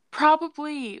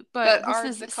 Probably, but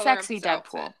this the is color of sexy his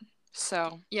Deadpool. outfit.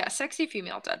 So yeah, sexy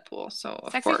female Deadpool. So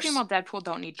of sexy course, female Deadpool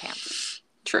don't need pants.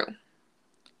 True.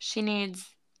 She needs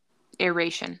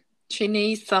aeration. She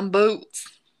needs some boots.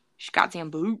 She got some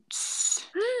boots.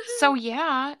 So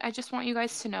yeah, I just want you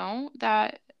guys to know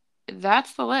that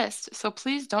that's the list. So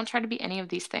please don't try to be any of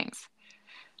these things.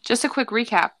 Just a quick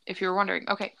recap, if you're wondering.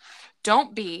 Okay,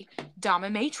 don't be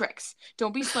Dominatrix.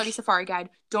 Don't be Slutty Safari Guide.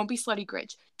 Don't be Slutty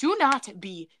Grinch. Do not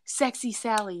be Sexy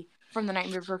Sally from the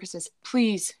Nightmare Before Christmas.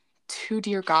 Please, to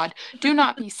dear God, do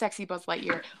not be Sexy Buzz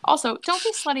Lightyear. Also, don't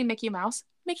be Slutty Mickey Mouse.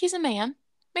 Mickey's a man.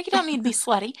 Mickey don't need to be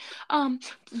slutty.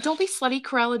 Don't be Slutty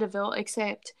Cruella de Vil,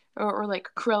 except or like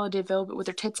Cruella de Vil, but with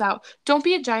her tits out. Don't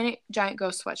be a giant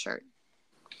ghost sweatshirt.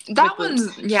 That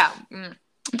one's yeah.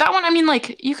 That one, I mean,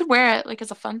 like, you could wear it, like,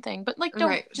 as a fun thing, but, like,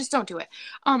 just don't do it.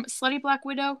 Slutty Black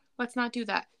Widow, let's not do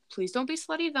that. Please don't be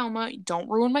Slutty Velma. Don't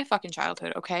ruin my fucking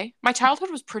childhood, okay? My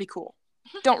childhood was pretty cool.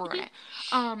 Don't ruin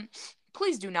it.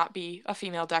 Please do not be a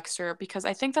female Dexter, because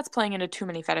I think that's playing into too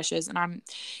many fetishes, and I'm,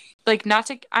 like,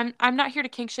 I'm not here to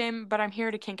kink shame, but I'm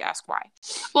here to kink ask why.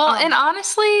 Well, and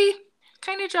honestly,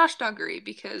 kind of Josh Duggery,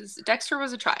 because Dexter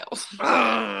was a child.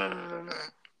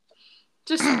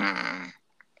 Just...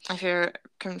 If you're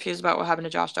confused about what happened to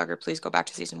Josh Duggar, please go back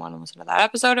to season 1 and listen to that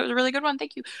episode. It was a really good one.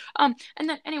 Thank you. And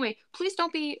then anyway, please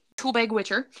don't be Toolbag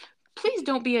Witcher. Please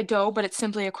don't be a doe, but it's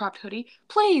simply a cropped hoodie.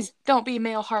 Please don't be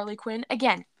male Harley Quinn.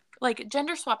 Again, like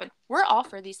gender swapping. We're all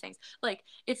for these things. Like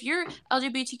if you're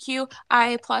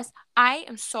LGBTQIA+, I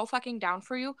am so fucking down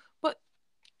for you, but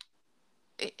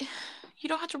you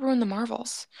don't have to ruin the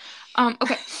Marvels.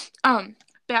 Okay.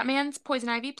 Batman's Poison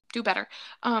Ivy, do better.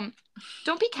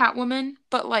 Don't be Catwoman,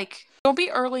 but like don't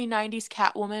be early 90s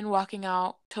Catwoman walking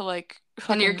out to like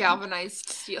fucking... your galvanized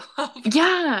steel.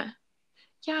 Yeah.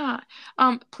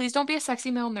 Please don't be a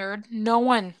sexy male nerd. No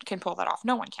one can pull that off.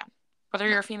 No one can. Whether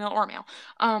you're a female or male.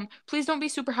 Please don't be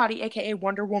super hottie, aka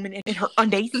Wonder Woman in her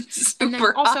undies.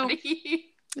 Super also, hottie.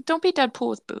 Don't be Deadpool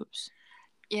with boobs.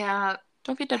 Yeah.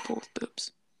 Don't be Deadpool with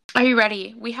boobs. Are you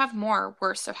ready? We have more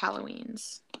worst of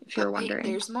Halloweens, if you're wondering.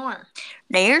 There's more.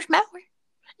 There's more.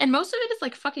 And most of it is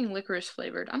like fucking licorice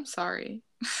flavored. I'm sorry.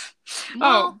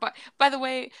 Well, but by the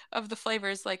way, of the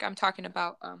flavors, like I'm talking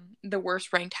about the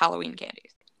worst ranked Halloween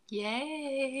candies.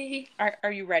 Yay.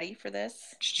 Are you ready for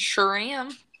this? Sure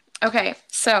am. Okay,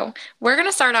 so we're going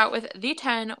to start out with the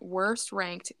 10 worst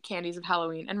ranked candies of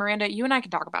Halloween. And Miranda, you and I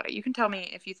can talk about it. You can tell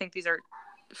me if you think these are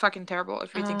fucking terrible,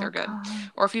 if you think they're good,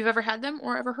 or if you've ever had them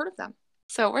or ever heard of them.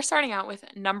 So we're starting out with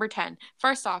number 10.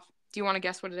 First off, do you want to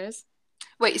guess what it is?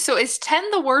 Wait, so is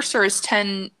 10 the worst or is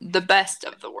 10 the best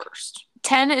of the worst?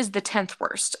 10 is the 10th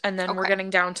worst, and then we're getting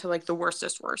down to like the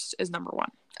worstest worst is number 1.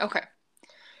 Okay.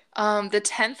 The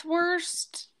 10th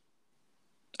worst?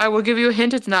 I will give you a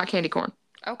hint, it's not candy corn.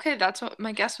 Okay, that's what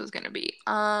my guess was going to be.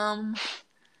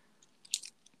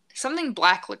 Something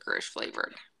black licorice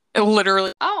flavored.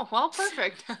 Literally. Oh, well,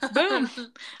 perfect. Boom.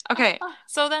 Okay,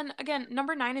 so then, again,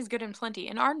 number 9 is Good and Plenty.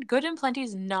 And our Good and Plenty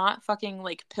is not fucking,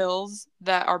 like, pills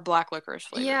that are black licorice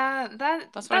flavored. Yeah,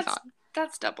 that's what I thought.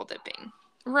 That's double dipping.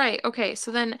 Right, okay,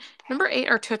 so then number 8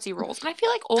 are Tootsie Rolls. And I feel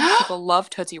like old people love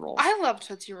Tootsie Rolls. I love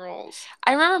Tootsie Rolls.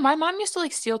 I remember my mom used to,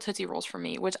 like, steal Tootsie Rolls from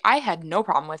me, which I had no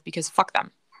problem with because fuck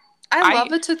them. I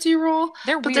love a Tootsie Roll.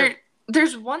 They're weird.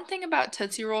 There's one thing about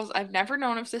Tootsie Rolls. I've never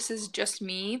known if this is just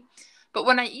me, but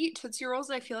when I eat Tootsie Rolls,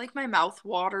 I feel like my mouth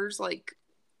waters, like,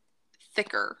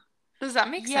 thicker. Does that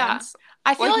make sense?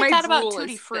 I feel like that about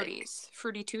Tutti Fruities.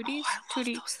 Fruity Tooties? I love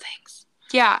those things.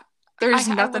 Yeah. There's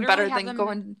nothing better than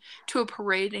going to a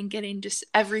parade and getting just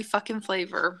every fucking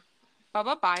flavor.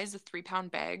 Bubba buys the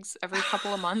 3-pound bags every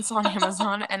couple of months on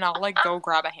Amazon, and I'll, like, go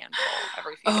grab a handful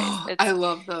every few days. I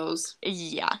love those.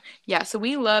 Yeah, so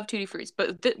we love Tutti Fruities,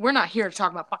 but we're not here to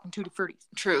talk about fucking Tutti Fruities.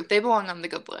 True. They belong on the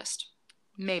good list.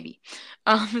 Maybe.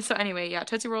 So anyway, yeah,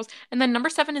 Tootsie Rolls. And then number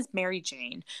 7 is Mary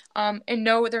Jane. And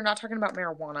no, they're not talking about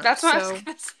marijuana. That's what I was So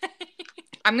gonna say.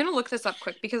 I'm gonna look this up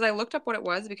quick because I looked up what it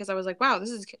was because I was like, wow, this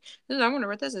is I wonder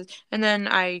what this is. And then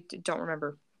I don't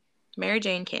remember. Mary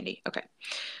Jane candy. Okay.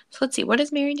 So let's see. What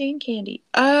is Mary Jane candy?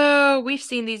 Oh, we've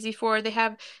seen these before. They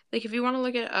have like if you want to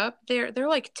look it up, they're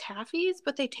like taffies,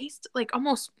 but they taste like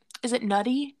almost is it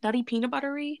nutty? Nutty peanut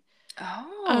buttery? Um,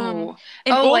 Oh.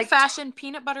 an Oh, like old-fashioned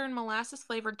peanut butter and molasses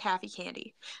flavored taffy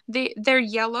candy. They're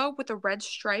yellow with a red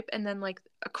stripe and then like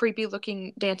a creepy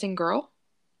looking dancing girl.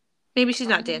 Maybe she's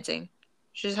not dancing.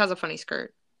 She just has a funny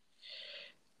skirt.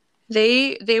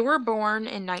 They were born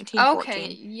in okay,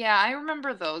 1914. yeah, I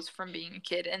remember those from being a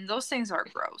kid, and those things are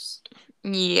gross.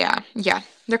 Yeah, yeah.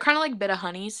 They're kind of like bit of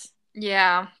honeys.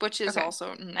 Yeah, which is Okay.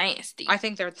 also nasty. I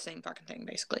think they're the same fucking thing,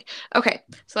 basically. Okay,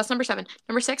 so that's number 7.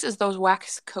 Number 6 is those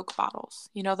wax Coke bottles.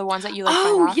 You know, the ones that you like bite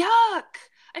Oh, off. yuck!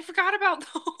 I forgot about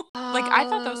those. Like, I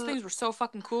thought those things were so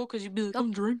fucking cool because you'd be like,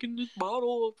 I'm drinking this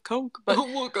bottle of Coke, but oh,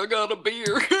 look, I got a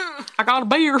beer. I got a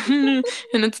beer,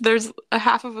 and there's a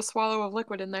half of a swallow of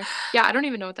liquid in there. Yeah, I don't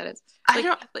even know what that is. I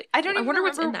don't I even wonder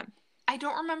what's in remember. them. I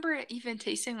don't remember it even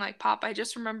tasting like pop. I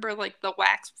just remember like the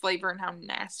wax flavor and how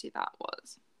nasty that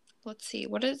was. Let's see,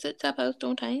 what is it supposed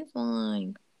to taste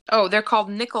like? Oh, they're called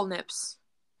nickel nips.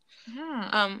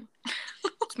 Hmm.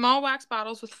 Small wax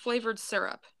bottles with flavored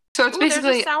syrup. So it's There's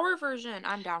basically a sour version.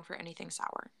 I'm down for anything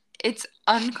sour. it's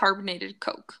uncarbonated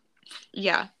Coke.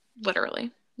 Yeah,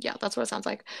 literally. Yeah, that's what it sounds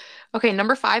like. Okay,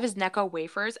 number 5 is Necco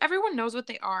wafers. Everyone knows what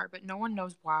they are, but no one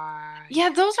knows why. Yeah,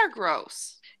 those are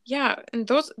gross. Yeah, and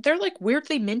they're like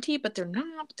weirdly minty, but they're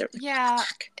not. They're like, yeah,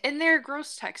 and they're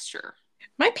gross texture.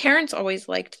 My parents always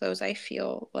liked those, I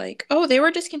feel like. Oh, they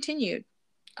were discontinued.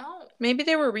 Oh. Maybe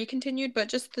they were recontinued, but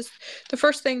just the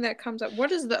first thing that comes up. What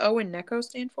does the O in Necco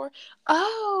stand for?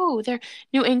 Oh, they're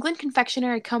New England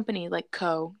Confectionery Company, like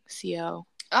Co. Necco.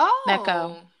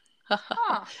 Oh.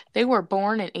 Huh. They were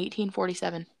born in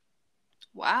 1847.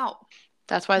 Wow.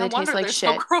 That's why No they taste wonder like they're shit.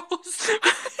 so gross.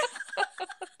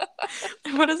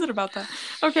 What is it about that?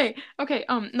 Okay.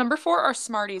 Number 4 are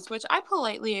Smarties, which I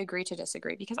politely agree to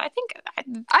disagree because I think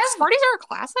Smarties are a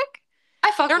classic. I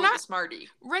fuck They're with not a Smartie.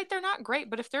 Right, they're not great,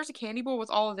 but if there's a candy bowl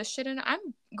with all of this shit in it, I'm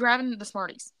grabbing the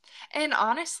Smarties. And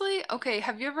honestly, okay,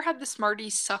 have you ever had the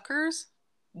Smarties suckers?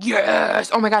 Yes.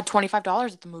 Oh my God,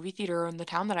 $25 at the movie theater in the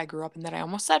town that I grew up in that I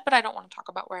almost said, but I don't want to talk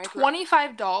about where I grew up.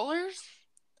 $25?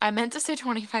 I meant to say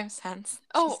 25 cents.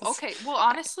 Oh, Jesus. okay. Well,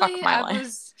 honestly,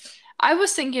 I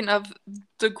was thinking of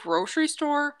the grocery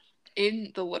store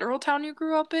in the literal town you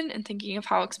grew up in and thinking of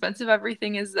how expensive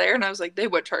everything is there, and I was like, they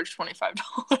would charge $25.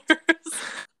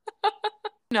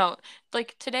 No,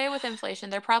 like today with inflation,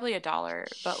 they're probably $1,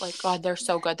 but like God, they're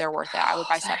so good, they're worth it. I would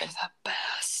buy 7. They're the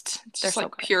best. It's They're just so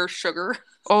like good. pure sugar.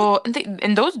 Oh,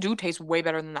 and those do taste way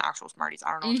better than the actual Smarties.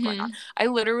 I don't know what's going on. Mhm. I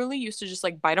literally used to just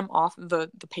like bite them off the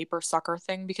paper sucker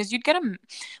thing because you'd get them,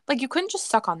 like you couldn't just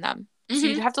suck on them. So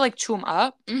you'd have to like chew them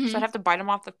up. So I'd have to bite them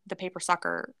off the paper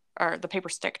sucker or the paper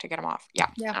stick to get them off. Yeah.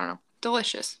 I don't know.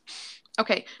 Delicious.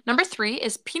 Okay, number 3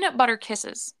 is peanut butter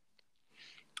kisses.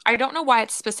 I don't know why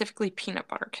it's specifically peanut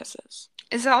butter kisses.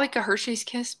 Is that like a Hershey's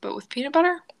Kiss but with peanut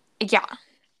butter? Yeah.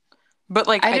 But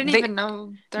like I didn't even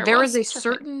know there is a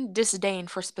certain disdain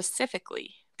for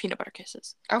specifically peanut butter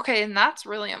kisses. Okay, and that's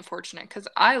really unfortunate because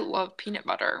I love peanut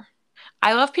butter.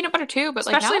 I love peanut butter too, but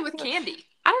especially like with candy.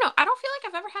 I don't know. I don't feel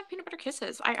like I've ever had peanut butter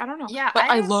kisses. I don't know. Yeah, but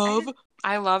I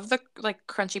love the like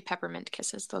crunchy peppermint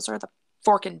kisses. Those are the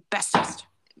forking bestest.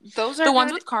 Those are the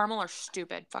ones with caramel are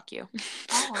stupid. Fuck you.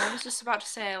 Oh, I was just about to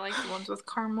say I like the ones with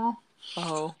caramel.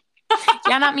 Oh.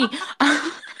 Yeah, not me.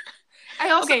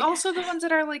 I also the ones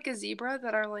that are like a zebra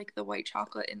that are like the white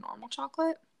chocolate and normal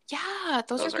chocolate. Yeah,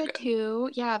 those are good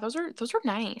too. Yeah, those are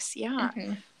nice. Yeah.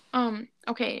 Mm-hmm.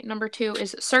 Okay, number 2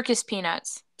 is circus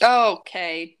peanuts.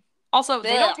 Okay. Also,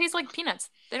 they don't taste like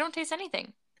peanuts. They don't taste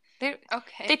anything. They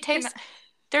taste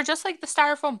they're just like the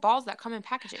styrofoam balls that come in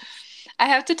packaging. I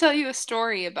have to tell you a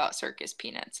story about circus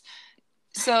peanuts.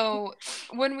 So,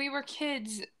 when we were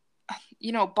kids,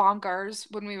 you know, Bongars,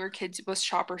 when we were kids, was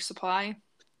Shopper Supply.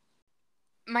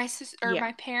 My sister or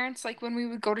my parents, like when we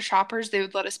would go to Shoppers, they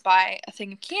would let us buy a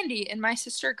thing of candy, and my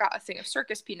sister got a thing of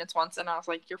circus peanuts once, and I was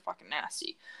like, "You're fucking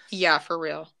nasty." Yeah, for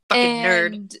real. Fucking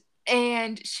nerd.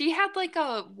 And she had like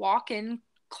a walk-in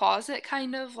closet,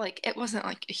 kind of like it wasn't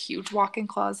like a huge walk-in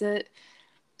closet.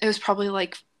 It was probably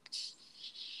like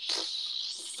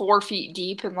 4 feet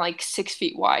deep and like 6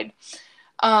 feet wide.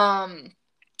 And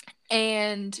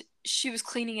she was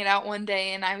cleaning it out one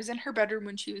day, and I was in her bedroom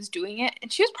when she was doing it,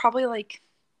 and she was probably like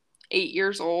 8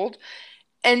 years old,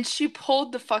 and she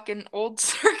pulled the fucking old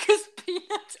circus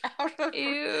peanuts out of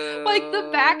Ew. like the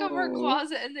back of her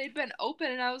closet, and they'd been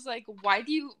open, and I was like, why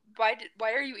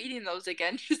are you eating those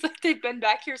again? She's like, they've been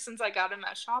back here since I got them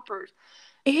at Shoppers.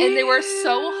 Ew. And they were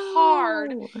so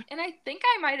hard, and I think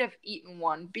I might have eaten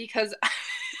one because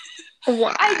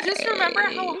Why? I just remember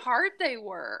how hard they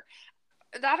were.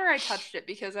 That or I touched it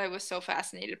because I was so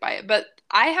fascinated by it. But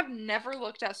I have never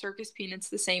looked at circus peanuts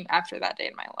the same after that day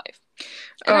in my life.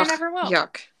 And I never will.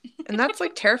 Yuck. And that's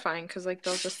like terrifying because like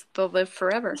they'll live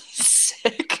forever.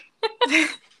 Sick.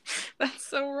 That's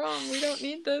so wrong. We don't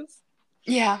need this.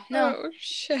 Yeah, no. Oh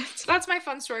shit. That's my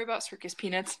fun story about circus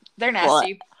peanuts. They're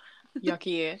nasty.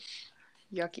 Yucky.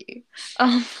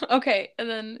 Okay, and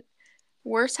then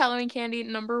worst Halloween candy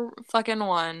number fucking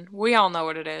 1. We all know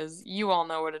what it is. You all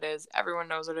know what it is. Everyone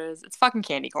knows what it is. It's fucking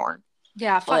candy corn.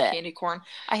 Yeah, fuck candy corn.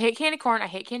 I hate candy corn. I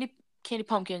hate candy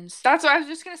pumpkins. That's what I was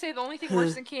just gonna say. The only thing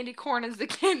worse than candy corn is the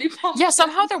candy pumpkins. Yeah,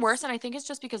 somehow they're worse, and I think it's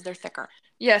just because they're thicker.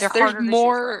 Yes, there's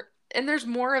more, and there's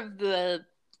more of the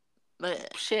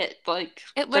shit. Like,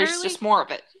 there's just more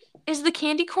of it. Is the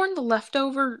candy corn the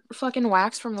leftover fucking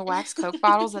wax from the wax Coke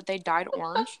bottles that they dyed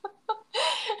orange?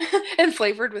 And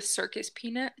flavored with circus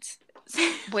peanuts?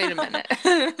 Wait a minute.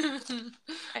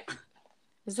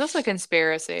 Is this a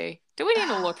conspiracy? Do we need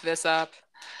to look this up?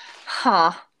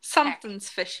 Huh. Something's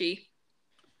fishy.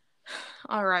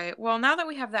 All right. Well, now that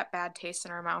we have that bad taste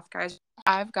in our mouth, guys,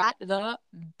 I've got the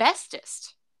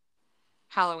bestest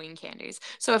Halloween candies.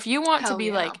 So if you want to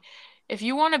be if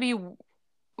you want to be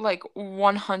like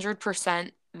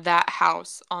 100% that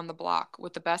house on the block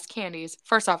with the best candies,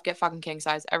 first off, get fucking king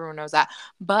size. Everyone knows that.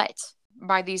 But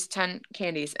buy these 10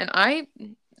 candies. And I'm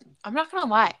not going to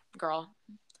lie, girl.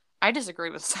 I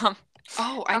disagree with some.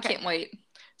 Oh, I can't wait.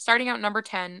 Starting out number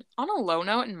 10, on a low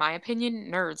note, in my opinion,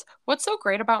 nerds. What's so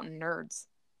great about nerds?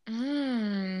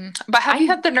 But have you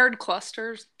had the nerd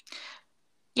clusters?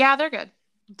 Yeah, they're good.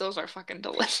 Those are fucking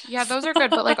delicious. Yeah, those are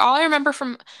good. But like all I remember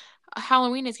from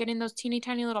Halloween is getting those teeny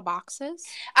tiny little boxes.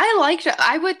 I liked it.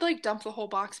 I would like dump the whole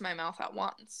box in my mouth at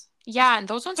once. Yeah, and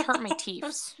those ones hurt my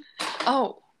teeth.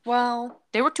 Oh, well.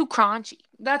 They were too crunchy.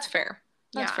 That's fair.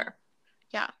 That's fair.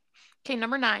 Yeah. Okay,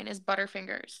 number 9 is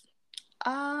Butterfingers.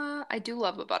 I do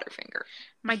love a Butterfinger.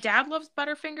 My dad loves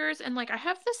Butterfingers, and like I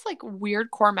have this like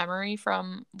weird core memory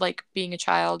from like being a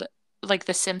child, like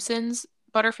the Simpsons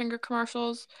Butterfinger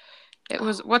commercials. It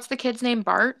was, what's the kid's name?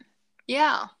 Bart?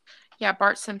 Yeah. Yeah,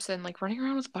 Bart Simpson, like running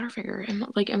around with Butterfinger.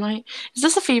 Is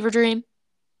this a fever dream?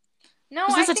 No,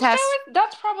 is this a test?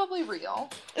 That's probably real.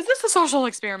 Is this a social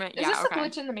experiment? Is this a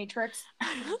glitch in the Matrix?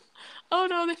 Oh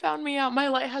no, they found me out. My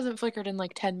light hasn't flickered in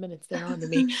like 10 minutes. They're on to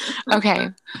me. Okay.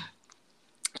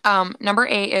 Number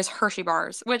 8 is Hershey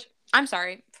bars, which, I'm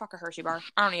sorry, fuck a Hershey bar.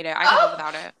 I don't need it. I can live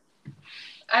without it.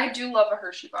 I do love a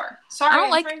Hershey bar. Sorry,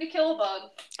 I'm trying to kill a bug.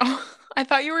 Oh, I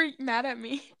thought you were mad at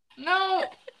me. No,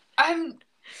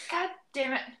 God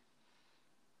damn it.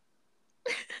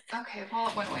 Okay, well,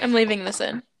 it went away. I'm leaving this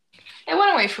in. It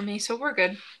went away from me, so we're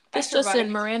good. This just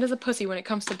in, Miranda's a pussy when it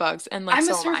comes to bugs, and like, I'm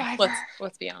so a survivor. am I.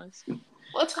 Let's be honest.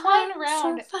 Let's climb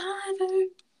around. Survivor.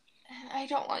 I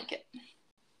don't like it.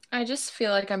 I just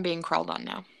feel like I'm being crawled on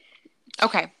now.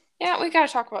 Okay. Yeah, we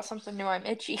gotta talk about something new. I'm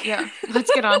itchy. Yeah,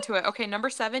 let's get on to it. Okay, number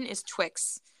 7 is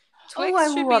Twix.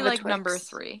 Twix should be like number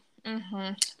 3.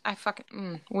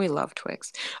 Mm-hmm. We love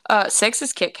Twix. 6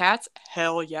 is Kit Kats.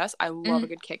 Hell yes, I love a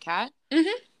good Kit Kat. Mm-hmm.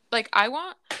 Like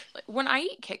when I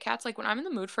eat Kit Kats, like when I'm in the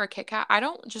mood for a Kit Kat, I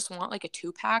don't just want like a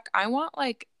 2-pack. I want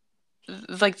like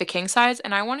the king size,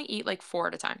 and I want to eat like 4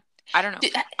 at a time. I don't know.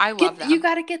 I love them. You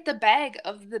gotta get the bag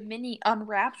of the mini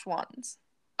unwrapped ones.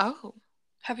 Oh,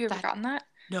 have you ever gotten that?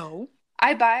 No.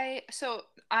 So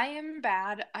I am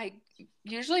bad. I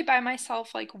usually buy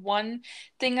myself like one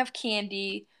thing of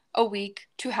candy a week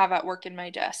to have at work in my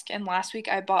desk. And last week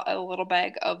I bought a little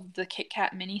bag of the Kit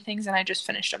Kat mini things, and I just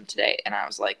finished them today. And I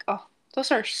was like, oh,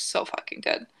 those are so fucking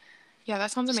good. Yeah,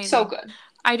 that sounds amazing. So good.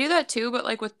 I do that too, but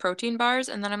like with protein bars,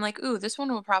 and then I'm like, ooh, this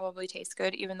one will probably taste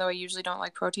good, even though I usually don't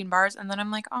like protein bars. And then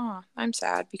I'm like, oh, I'm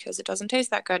sad because it doesn't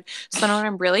taste that good. So then when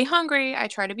I'm really hungry, I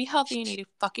try to be healthy and eat a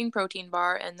fucking protein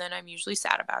bar, and then I'm usually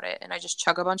sad about it, and I just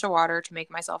chug a bunch of water to make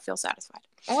myself feel satisfied.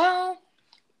 Well,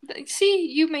 see,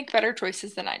 you make better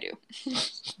choices than I do.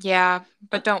 Yeah,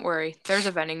 but don't worry. There's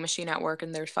a vending machine at work,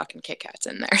 and there's fucking Kit Kats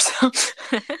in there. So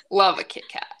love a Kit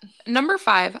Kat. Number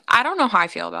 5. I don't know how I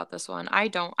feel about this one. I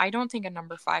don't think a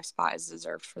number 5 spot is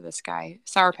deserved for this guy.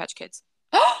 Sour Patch Kids.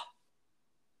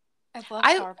 I love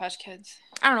Sour Patch Kids.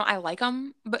 I don't know. I like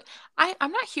them, but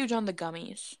I'm not huge on the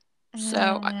gummies.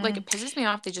 So like it pisses me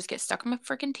off. They just get stuck in my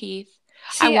freaking teeth.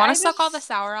 See, I want to suck all the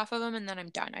sour off of them, and then I'm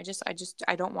done.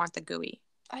 I don't want the gooey.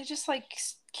 I just like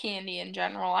candy in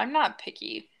general. I'm not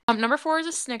picky. Number 4 is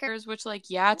a Snickers, which, like,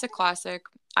 yeah, it's a classic.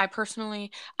 I'd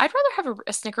rather have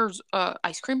a Snickers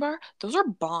ice cream bar. Those are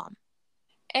bomb.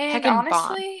 And Heckin' bomb.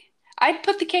 honestly, I'd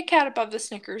put the Kit Kat above the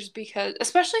Snickers because,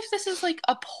 especially if this is like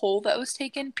a poll that was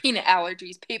taken, peanut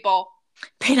allergies, people.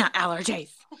 Peanut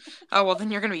allergies. Oh, well, then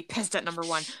you're going to be pissed at number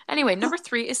 1. Anyway, number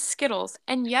 3 is Skittles.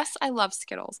 And yes, I love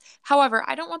Skittles. However,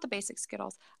 I don't want the basic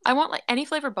Skittles. I want, like, any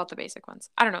flavor but the basic ones.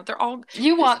 I don't know. They're all...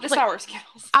 You want the like, sour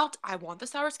Skittles. I want the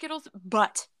sour Skittles,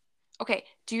 but... Okay,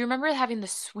 do you remember having the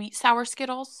sweet sour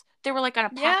Skittles? They were, like, on a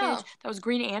package that was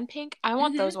green and pink. I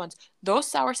want those ones. Those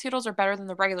sour Skittles are better than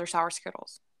the regular sour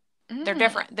Skittles. They're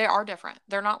different. They are different.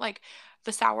 They're not like...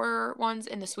 The sour ones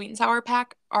in the sweet and sour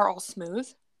pack are all smooth.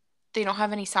 They don't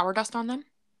have any sour dust on them.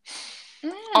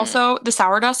 Also, the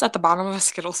sour dust at the bottom of a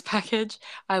Skittles package,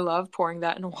 I love pouring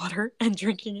that in water and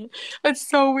drinking it. It's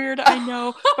so weird, I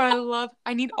know, but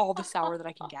I need all the sour that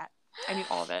I can get. I need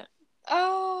all of it.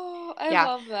 Oh, I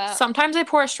love that. Sometimes I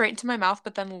pour it straight into my mouth,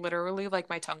 but then literally, like,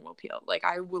 my tongue will peel. Like,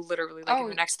 I will literally, like, in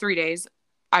the next 3 days,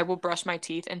 I will brush my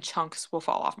teeth and chunks will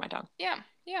fall off my tongue. Yeah.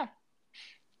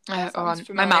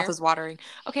 My mouth is watering.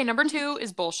 Okay, number 2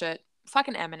 is bullshit.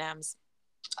 Fucking M&Ms.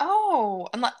 Oh,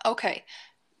 okay.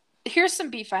 Here's some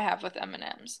beef I have with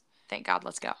M&Ms. Thank God,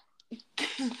 let's go.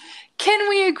 Can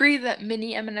we agree that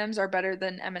mini M&Ms are better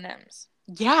than M&Ms?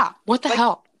 Yeah, what the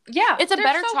hell? Yeah, it's a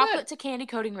better chocolate to candy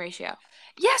coating ratio.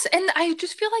 Yes, and I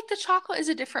just feel like the chocolate is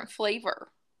a different flavor.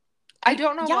 I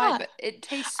don't know why, but it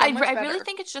tastes so much better. I really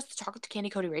think it's just the chocolate to candy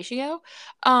coating ratio.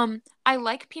 I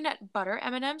like peanut butter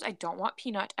M&Ms. I don't want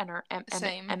peanut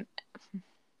Same.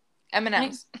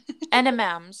 M&Ms.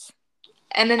 M&Ms.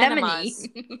 And an M&E.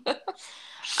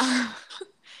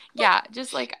 Yeah,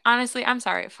 just like, honestly, I'm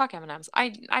sorry. Fuck M&Ms. I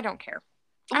don't care.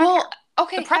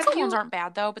 Okay. The pretzel ones aren't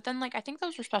bad, though, but then, like, I think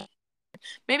those are special.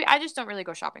 Maybe I just don't really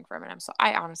go shopping for M&Ms, so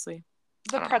I honestly...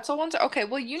 The pretzel ones? Okay,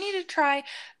 well, you need to try...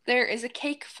 There is a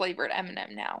cake-flavored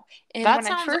M&M now. And that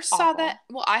when I first saw that...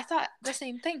 Well, I thought the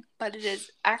same thing, but it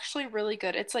is actually really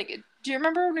good. It's like... Do you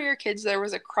remember when we were kids, there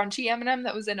was a crunchy M&M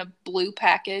that was in a blue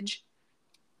package?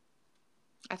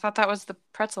 I thought that was the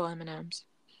pretzel M&Ms.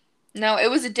 No, it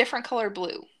was a different color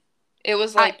blue. It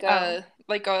was like I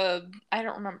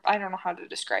don't remember. I don't know how to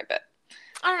describe it.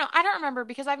 I don't know. I don't remember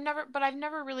because I've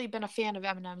never really been a fan of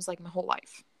M&Ms like my whole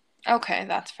life. Okay,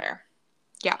 that's fair.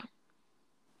 Yeah.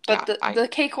 But the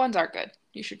cake ones are good.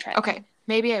 You should try them. Okay,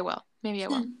 maybe I will.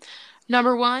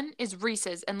 Number 1 is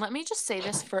Reese's. And let me just say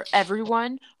this for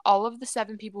everyone, all of the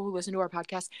 7 people who listen to our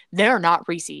podcast, they're not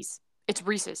Reese's. It's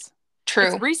Reese's.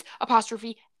 True. It's Reese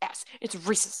 '*S. It's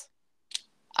Reese's.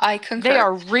 I concur. They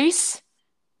are Reese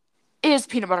is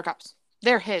peanut butter cups.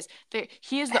 They're his.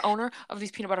 He is the owner of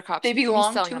these peanut butter cups. They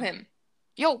belong to him.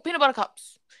 Yo, peanut butter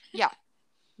cups. Yeah.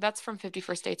 That's from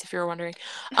 51st Dates, if you were wondering.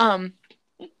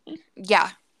 Yeah.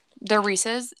 They're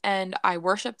Reese's, and I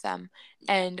worship them.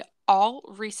 And all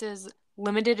Reese's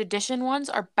limited edition ones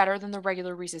are better than the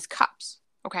regular Reese's cups.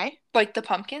 Okay? Like the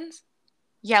pumpkins?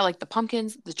 Yeah, like the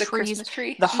pumpkins, the trees, Christmas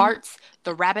tree. The hearts,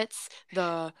 the rabbits,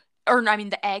 the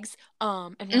eggs.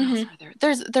 And what else are there?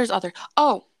 There's other.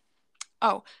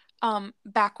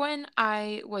 Back when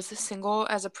I was single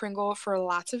as a Pringle for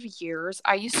lots of years,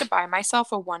 I used to buy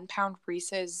myself a 1-pound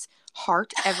Reese's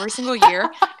heart every single year,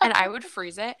 and I would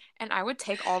freeze it, and I would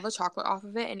take all the chocolate off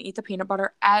of it and eat the peanut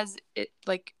butter as it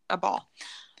like a ball.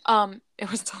 It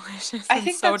was delicious. I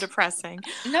think so depressing.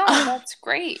 No, that's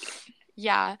great.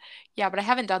 Yeah, but I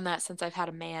haven't done that since I've had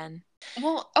a man.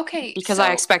 Well, okay. Because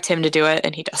I expect him to do it,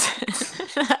 and he doesn't.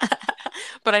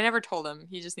 But I never told him.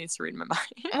 He just needs to read my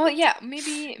mind. Well, yeah,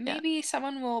 maybe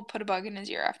someone will put a bug in his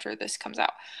ear after this comes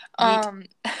out.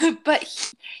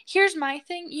 But here's my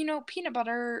thing. You know, peanut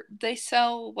butter, they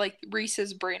sell, like,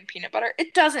 Reese's brand peanut butter.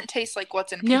 It doesn't taste like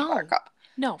what's in a peanut butter cup.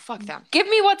 No, fuck them. Give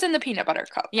me what's in the peanut butter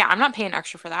cup. Yeah, I'm not paying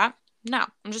extra for that. No,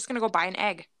 I'm just going to go buy an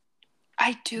egg.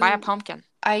 Buy a pumpkin.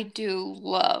 I do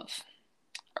love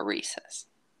a Reese's.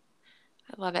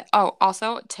 I love it. Oh,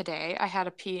 also, today I had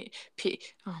a pee.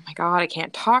 Oh my God, I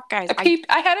can't talk, guys. I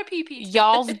had a pee.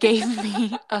 Y'all gave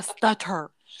me a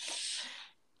stutter.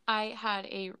 I had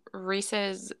a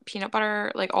Reese's peanut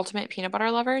butter, like ultimate peanut butter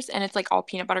lovers, and it's like all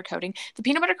peanut butter coating. The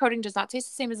peanut butter coating does not taste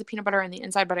the same as the peanut butter on the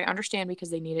inside, but I understand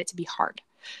because they need it to be hard.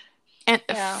 And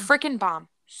freaking bomb.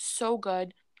 So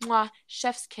good. Mwah.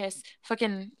 Chef's kiss.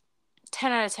 Fucking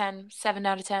 10 out of 10, 7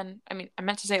 out of 10. I mean, I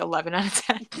meant to say 11 out of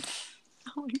 10.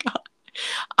 Oh my God.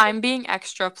 I'm being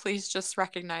extra. Please just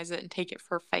recognize it and take it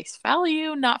for face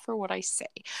value, not for what I say.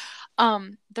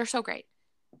 They're so great.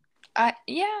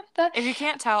 If you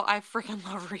can't tell, I freaking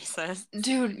love Reese's.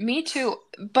 Dude, me too.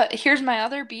 But here's my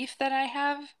other beef that I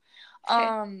have.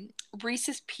 Okay.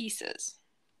 Reese's Pieces.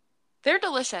 They're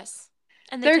delicious.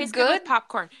 And they They're taste good good. with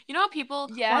popcorn. You know how people want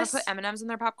to put Yes. M&Ms in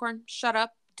their popcorn? Shut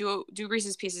up. Do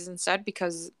Reese's Pieces instead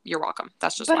because you're welcome.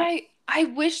 That's just But why. I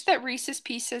wish that Reese's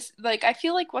Pieces, like, I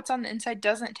feel like what's on the inside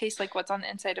doesn't taste like what's on the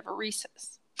inside of a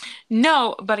Reese's.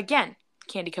 No, but again,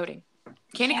 candy coating.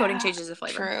 Candy coating Yeah, changes the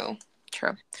flavor. true.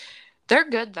 True. They're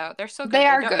good though. They're so good. They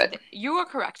are good. You are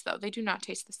correct though. They do not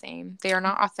taste the same. They are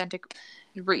not authentic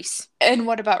Reese. And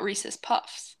what about Reese's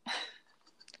Puffs?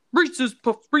 Reese's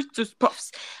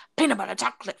Puffs, peanut butter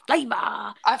chocolate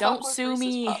flavor. Don't sue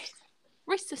me. Puffs.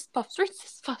 Reese's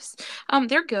Puffs.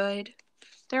 They're good.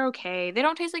 They're okay. They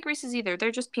don't taste like Reese's either.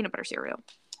 They're just peanut butter cereal.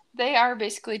 They are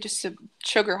basically just a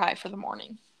sugar high for the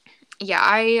morning. Yeah,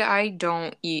 I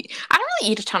don't really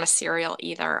eat a ton of cereal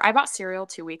either. I bought cereal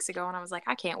 2 weeks ago and I was like,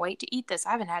 I can't wait to eat this.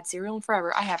 I haven't had cereal in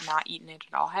forever. I have not eaten it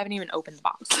at all. I haven't even opened the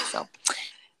box. So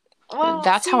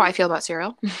that's how I feel about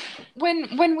cereal.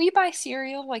 When we buy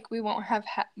cereal, like we won't have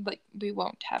had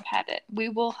it. We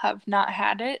will have not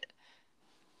had it.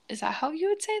 Is that how you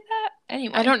would say that?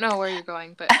 Anyway, I don't know where you're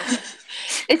going, but okay.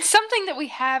 It's something that we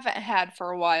haven't had for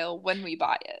a while when we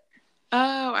buy it.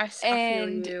 Oh, I feel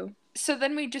you. So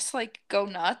then we just like go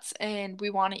nuts and we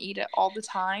want to eat it all the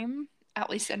time, at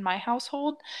least in my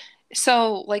household.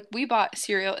 So like we bought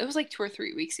cereal, it was like 2 or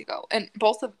 3 weeks ago, and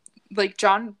both of like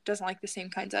John doesn't like the same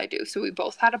kinds I do, so we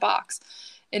both had a box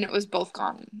and it was both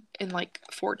gone in like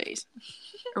 4 days.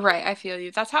 Right, I feel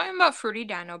you. That's how I'm about Fruity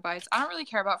Dino Bites. I don't really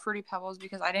care about Fruity Pebbles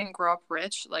because I didn't grow up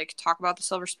rich. Like, talk about the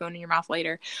silver spoon in your mouth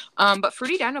later. But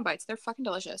Fruity Dino Bites, they're fucking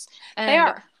delicious. And they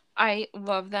are. I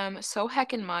love them so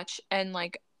heckin' much, and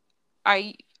like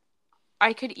I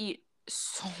could eat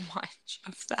so much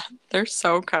of them. They're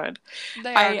so good.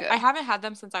 They are good. I haven't had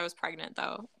them since I was pregnant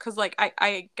though, because like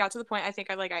I got to the point I think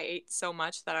I ate so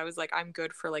much that I was like I'm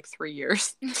good for like 3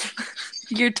 years.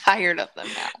 You're tired of them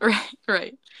now.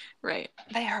 Right.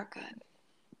 They are good.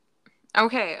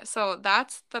 Okay, so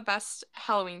that's the best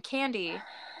Halloween candy.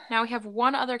 Now we have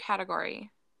one other category.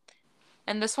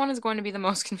 And this one is going to be the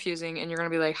most confusing, and you're going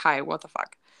to be like, hi, what the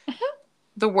fuck?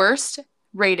 The worst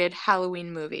rated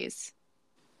Halloween movies.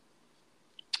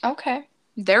 Okay.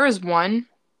 There is one.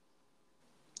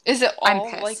 Is it all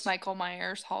like Michael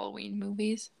Myers Halloween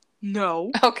movies?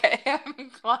 No. Okay,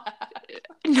 I'm glad.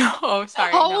 No,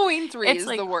 sorry. Halloween 3 it's is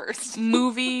like the worst.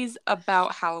 Movies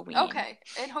about Halloween. Okay.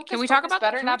 And Hocus Can we talk about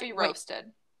better not be roasted.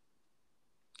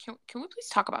 Can we please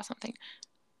talk about something?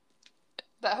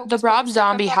 The Rob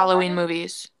Zombie Halloween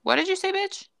movies. What did you say,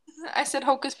 bitch? I said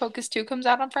Hocus Pocus 2 comes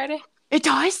out on Friday. It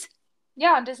does?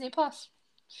 Yeah, on Disney Plus.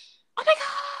 Oh my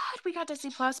god, we got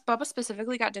Disney Plus. Bubba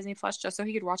specifically got Disney Plus just so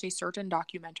he could watch a certain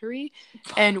documentary,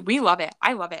 and we love it.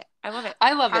 I love it. I love it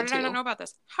How too. did I not know about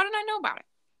this? How did I know about it?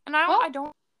 And I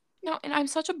don't know. And I'm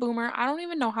such a boomer. I don't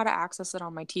even know how to access it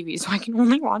on my TV, so I can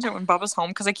only watch it when Bubba's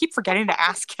home because I keep forgetting to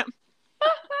ask him.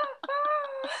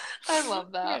 I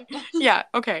love that. Yeah.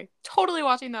 Okay. Totally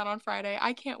watching that on Friday.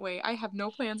 I can't wait. I have no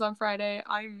plans on Friday.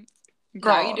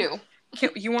 Girl, you do.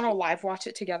 You want to live watch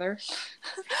it together?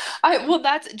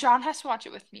 That's John has to watch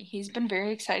it with me. He's been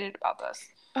very excited about this.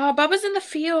 Bubba's in the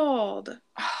field.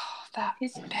 Oh, that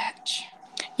bitch.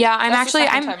 Yeah, That's the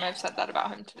second time I've said that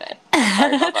about him today.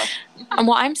 Sorry, Bubba.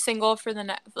 Well, I'm single for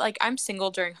I'm single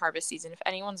during harvest season. If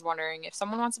anyone's wondering, if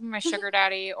someone wants to be my sugar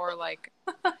daddy or like,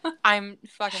 I'm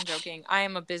fucking joking. I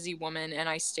am a busy woman and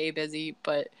I stay busy,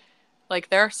 but like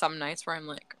there are some nights where I'm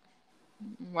like,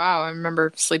 wow, I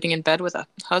remember sleeping in bed with a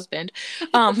husband.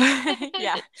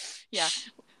 Yeah.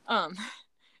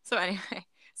 So anyway,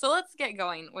 so let's get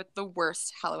going with the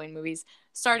worst Halloween movies.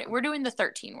 We're doing the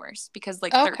 13 worst because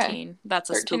like 13, that's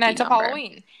a 13 nights number. Of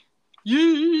Halloween.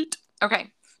 Yeet.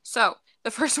 Okay, so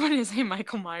the first one is a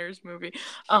Michael Myers movie.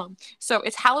 So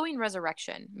it's Halloween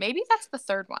Resurrection. Maybe that's the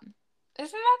third one.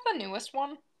 Isn't that the newest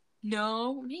one?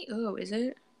 No. Oh, is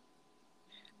it?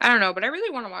 I don't know, but I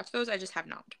really want to watch those. I just have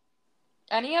not.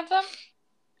 Any of them?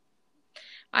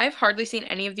 I've hardly seen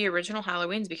any of the original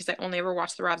Halloweens because I only ever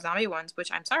watched the Rob Zombie ones,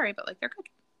 which I'm sorry, but like they're good.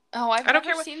 Oh, I've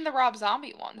never seen the Rob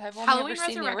Zombie ones. I've only ever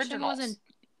seen the originals.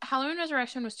 Halloween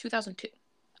Resurrection was 2002.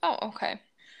 Oh, okay.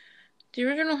 The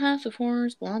original House of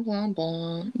Horrors, blah, blah,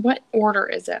 blah. What order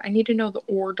is it? I need to know the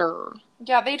order.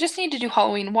 Yeah, they just need to do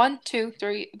Halloween 1, 2,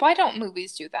 3. Why don't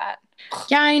movies do that?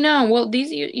 Yeah, I know. Well,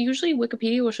 these usually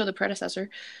Wikipedia will show the predecessor.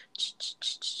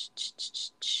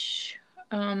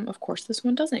 Of course, this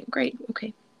one doesn't. Great.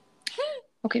 Okay.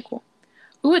 Okay, cool.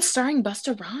 Ooh, it's starring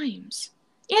Busta Rhymes.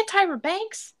 And Tyra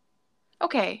Banks.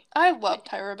 Okay. I love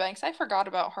Tyra Banks. I forgot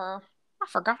about her. I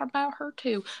forgot about her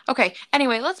too. Okay,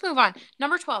 anyway, let's move on.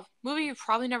 Number 12. Movie you've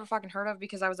probably never fucking heard of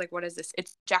because I was like, what is this?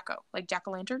 It's Jacko. Like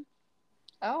Jack-o'-lantern.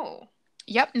 Oh.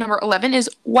 Yep. Number 11 is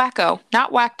Wacko.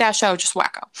 Not Whack-O, just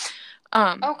Wacko.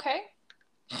 Okay.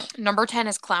 Number 10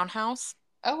 is Clown House.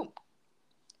 Oh.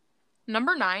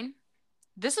 Number 9,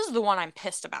 this is the one I'm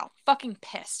pissed about. Fucking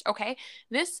pissed, okay?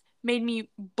 This made me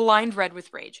blind red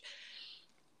with rage.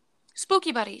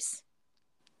 Spooky Buddies.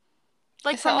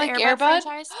 Like Is that from the like Air Bud Airbud?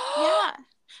 franchise. Yeah.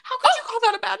 How could you call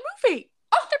that a bad movie?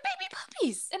 Oh, they're baby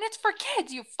puppies. And it's for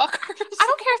kids, you fuckers. I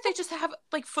don't care if they just have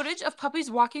like footage of puppies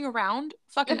walking around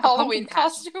fucking In a pumpkin Halloween patch.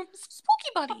 costumes. Spooky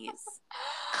Buddies.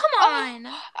 Come on.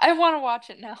 I want to watch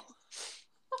it now.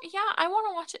 Yeah, I want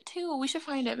to watch it too. We should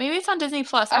find it. Maybe it's on Disney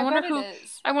Plus. I bet it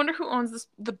is. I wonder who owns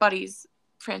the Buddies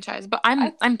franchise. But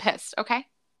I'm pissed. Okay.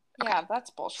 Yeah, that's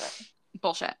bullshit.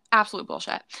 Bullshit. Absolute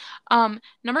bullshit.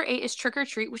 Number 8 is Trick or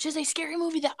Treat, which is a scary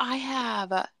movie that I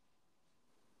have.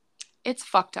 It's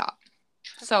fucked up.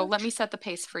 So let me set the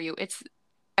pace for you. It's,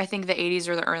 I think, the 80s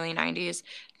or the early 90s.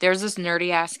 There's this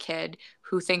nerdy ass kid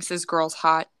who thinks this girl's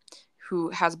hot, who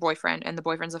has a boyfriend, and the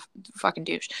boyfriend's a fucking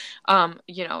douche.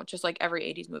 Just like every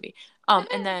 80s movie.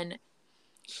 And then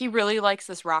he really likes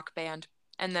this rock band,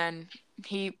 and then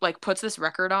he like puts this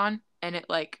record on, and it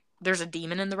like there's a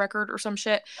demon in the record or some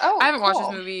shit. Oh, I haven't watched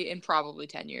this movie in probably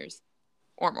 10 years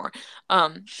or more.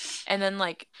 And then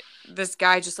like this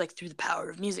guy just like through the power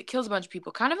of music kills a bunch of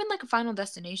people, kind of in like a Final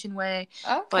Destination way.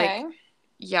 Okay. Like,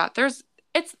 yeah, there's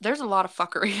a lot of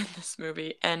fuckery in this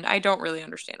movie, and I don't really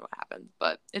understand what happened,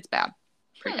 but it's bad.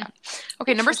 Pretty bad.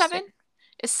 Okay, number 7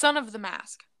 is Son of the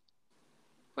Mask,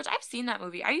 which I've seen that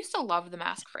movie. I used to love the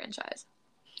Mask franchise.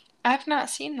 I've not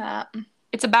seen that.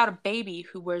 It's about a baby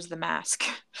who wears the mask.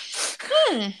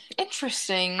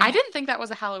 Interesting. I didn't think that was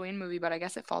a Halloween movie, but I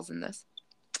guess it falls in this.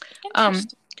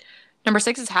 Interesting. Number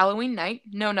 6 is Halloween Night.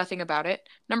 Know nothing about it.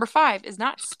 Number 5 is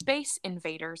not Space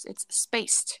Invaders. It's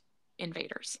Spaced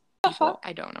Invaders. People,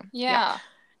 I don't know. Yeah.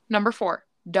 Number 4,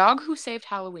 Dog Who Saved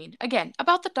Halloween. Again,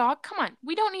 about the dog. Come on.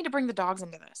 We don't need to bring the dogs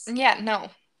into this. Yeah,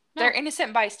 no. They're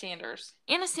innocent bystanders.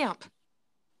 Innocent.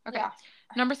 Okay. Yeah.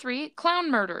 Number 3,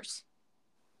 Clown Murders.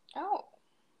 Oh.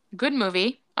 Good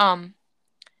movie.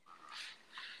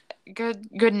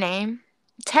 Good name.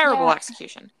 Terrible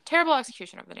execution. Terrible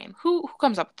execution of the name. Who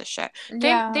comes up with this shit?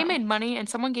 They made money, and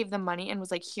someone gave them money and was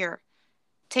like, here,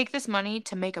 take this money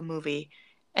to make a movie.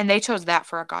 And they chose that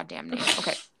for a goddamn name.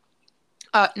 Okay.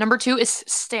 Number 2 is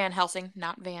Stan Helsing,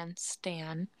 not Van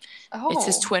Stan. Oh. It's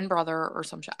his twin brother or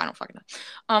some shit. I don't fucking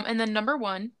know. And then number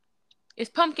 1 is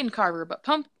Pumpkin Carver, but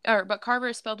Carver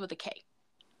is spelled with a K.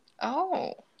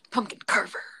 Oh. Pumpkin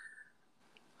Carver.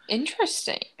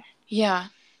 Interesting. Yeah.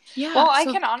 Yeah. Well, I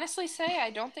can honestly say I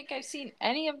don't think I've seen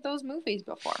any of those movies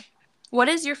before. What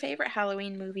is your favorite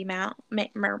Halloween movie, Mal?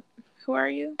 Who are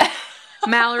you?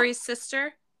 Mallory's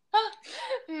sister?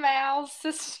 Mal's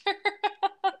sister.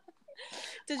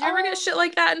 Did you ever get shit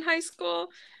like that in high school?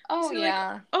 Oh,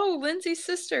 yeah. Like, oh, Lindsay's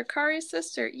sister, Kari's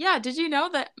sister. Yeah, did you know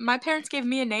that my parents gave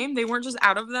me a name? They weren't just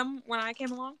out of them when I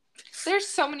came along? There's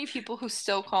so many people who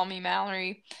still call me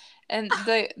Mallory. And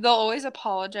they'll always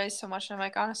apologize so much. And I'm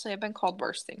like, honestly, I've been called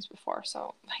worse things before.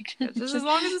 So, like, just as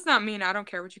long as it's not mean, I don't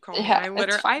care what you call me.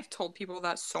 I've told people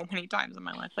that so many times in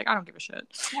my life. Like, I don't give a shit.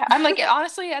 Yeah, I'm like,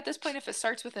 honestly, at this point, if it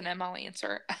starts with an M, I'll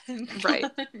answer. Right.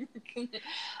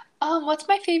 What's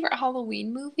my favorite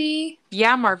Halloween movie?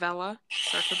 Yeah, Marvella.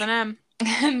 Starts with an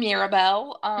M.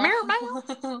 Mirabelle.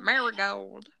 Mirabelle.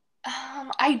 Marigold.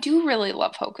 I do really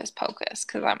love Hocus Pocus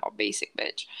because I'm a basic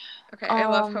bitch. Okay, I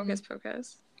love Hocus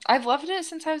Pocus. I've loved it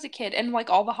since I was a kid, and like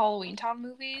all the Halloween Town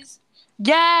movies.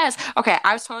 Yes. Okay,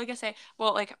 I was totally gonna say.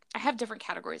 Well, like I have different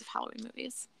categories of Halloween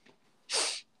movies.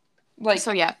 Like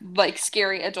so, yeah, like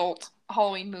scary adult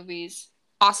Halloween movies,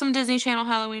 awesome Disney Channel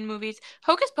Halloween movies.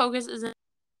 Hocus Pocus is a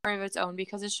story of its own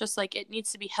because it's just like it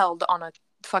needs to be held on a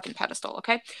fucking pedestal.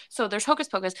 Okay, so there's Hocus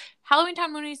Pocus, Halloween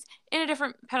Town movies in a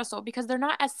different pedestal because they're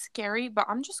not as scary. But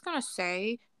I'm just gonna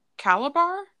say,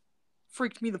 Calabar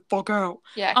freaked me the fuck out.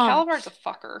 Yeah, Calabar's a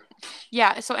fucker.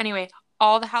 Yeah, so anyway,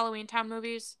 all the Halloween Town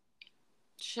movies,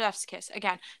 chef's kiss.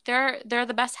 Again, they're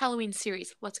the best Halloween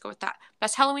series. Let's go with that.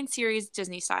 Best Halloween series,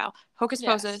 Disney style. Hocus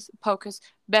Pocus,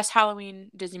 best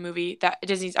Halloween Disney movie that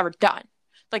Disney's ever done.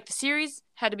 Like, the series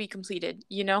had to be completed,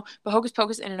 you know? But Hocus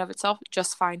Pocus in and of itself,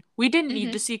 just fine. We didn't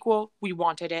need the sequel. We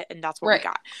wanted it, and that's what we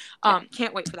got.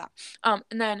 Can't wait for that. And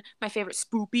then my favorite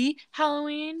spoopy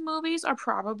Halloween movies are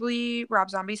probably Rob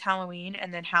Zombie's Halloween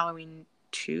and then Halloween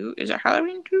 2. Is it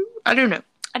Halloween 2? I don't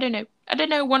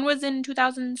know. One was in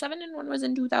 2007 and one was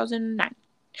in 2009.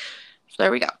 So there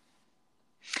we go.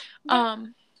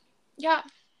 Yeah.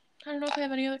 I don't know if I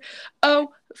have any other.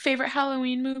 Oh, favorite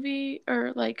Halloween movie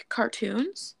or like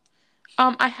cartoons?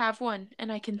 I have one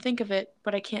and I can think of it,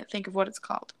 but I can't think of what it's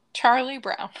called. Charlie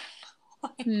Brown.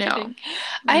 I'm No. kidding.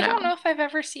 I don't No. know if I've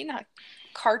ever seen a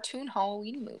cartoon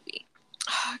Halloween movie.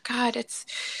 Oh, God, it's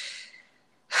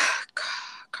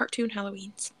cartoon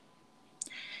Halloweens.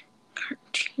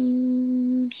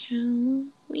 Cartoon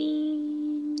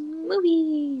Halloween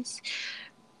movies.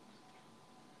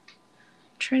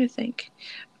 I'm trying to think.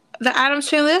 The Addams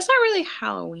Family, that's not really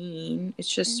Halloween. It's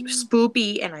just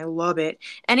spoopy, and I love it.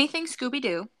 Anything Scooby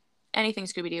Doo. Anything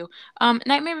Scooby Doo.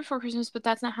 Nightmare Before Christmas, but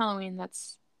that's not Halloween.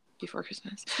 That's before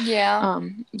Christmas. Yeah.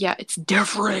 Yeah, it's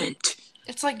different.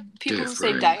 It's like people who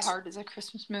say Die Hard is a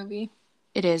Christmas movie.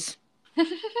 It is.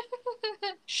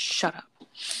 Shut up.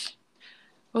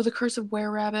 Oh, The Curse of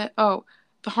Were Rabbit. Oh,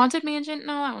 The Haunted Mansion.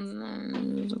 No, that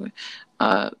one's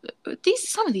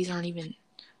some of these aren't even.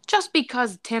 Just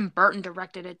because Tim Burton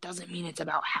directed it doesn't mean it's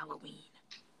about Halloween.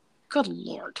 Good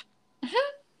Lord.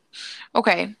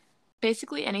 Okay.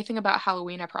 Basically anything about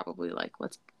Halloween I probably like.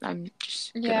 I'm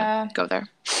just gonna go there.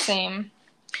 Same.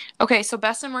 Okay, so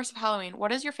best and worst of Halloween.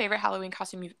 What is your favorite Halloween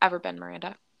costume you've ever been,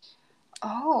 Miranda?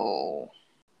 Oh.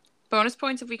 Bonus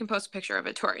points if we can post a picture of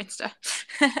it to our Insta.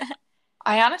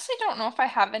 I honestly don't know if I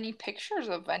have any pictures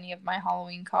of any of my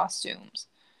Halloween costumes.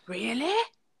 Really?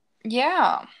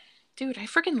 Yeah. Dude, I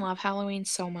freaking love Halloween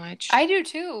so much. I do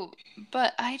too,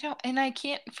 but I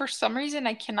can't, for some reason,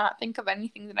 I cannot think of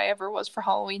anything that I ever was for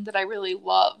Halloween that I really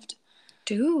loved.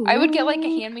 Dude. I would get like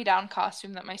a hand-me-down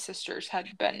costume that my sisters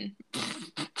had been.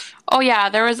 Oh yeah,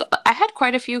 I had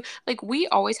quite a few. Like we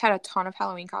always had a ton of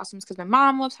Halloween costumes because my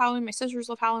mom loves Halloween, my sisters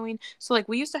love Halloween. So like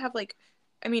we used to have like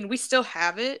I mean, we still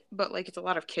have it, but like it's a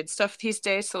lot of kid stuff these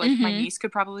days. So like my niece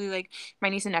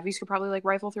and nephews could probably like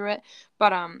rifle through it.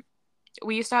 But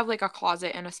we used to have like a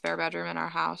closet and a spare bedroom in our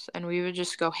house, and we would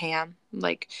just go ham.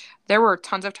 Like there were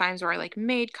tons of times where I like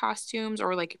made costumes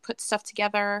or like put stuff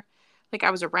together. Like I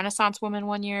was a Renaissance woman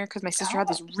one year because my sister had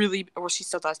this really, or she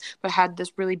still does, but had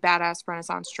this really badass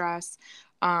Renaissance dress.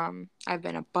 I've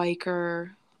been a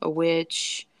biker, a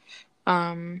witch,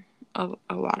 a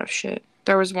lot of shit.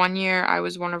 There was one year I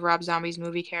was one of Rob Zombie's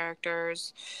movie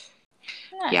characters.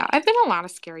 Nice. Yeah, I've been a lot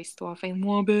of scary stuff. I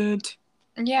love it.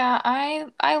 Yeah,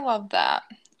 I love that.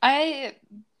 I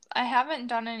haven't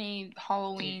done any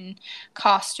Halloween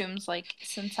costumes like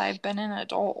since I've been an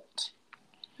adult.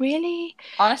 Really?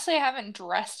 Honestly, I haven't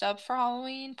dressed up for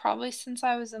Halloween probably since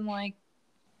I was in like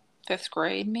 5th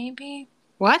grade, maybe.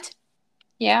 What?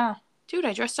 Yeah. Dude,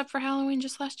 I dressed up for Halloween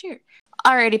just last year.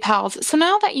 Alrighty, pals. So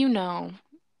now that you know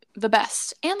the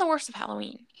best and the worst of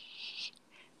Halloween,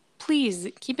 please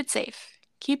keep it safe.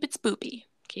 Keep it spoopy.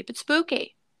 Keep it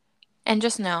spooky. And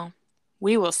just know,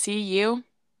 we will see you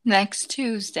Next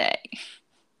Tuesday.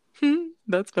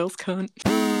 That spells cunt.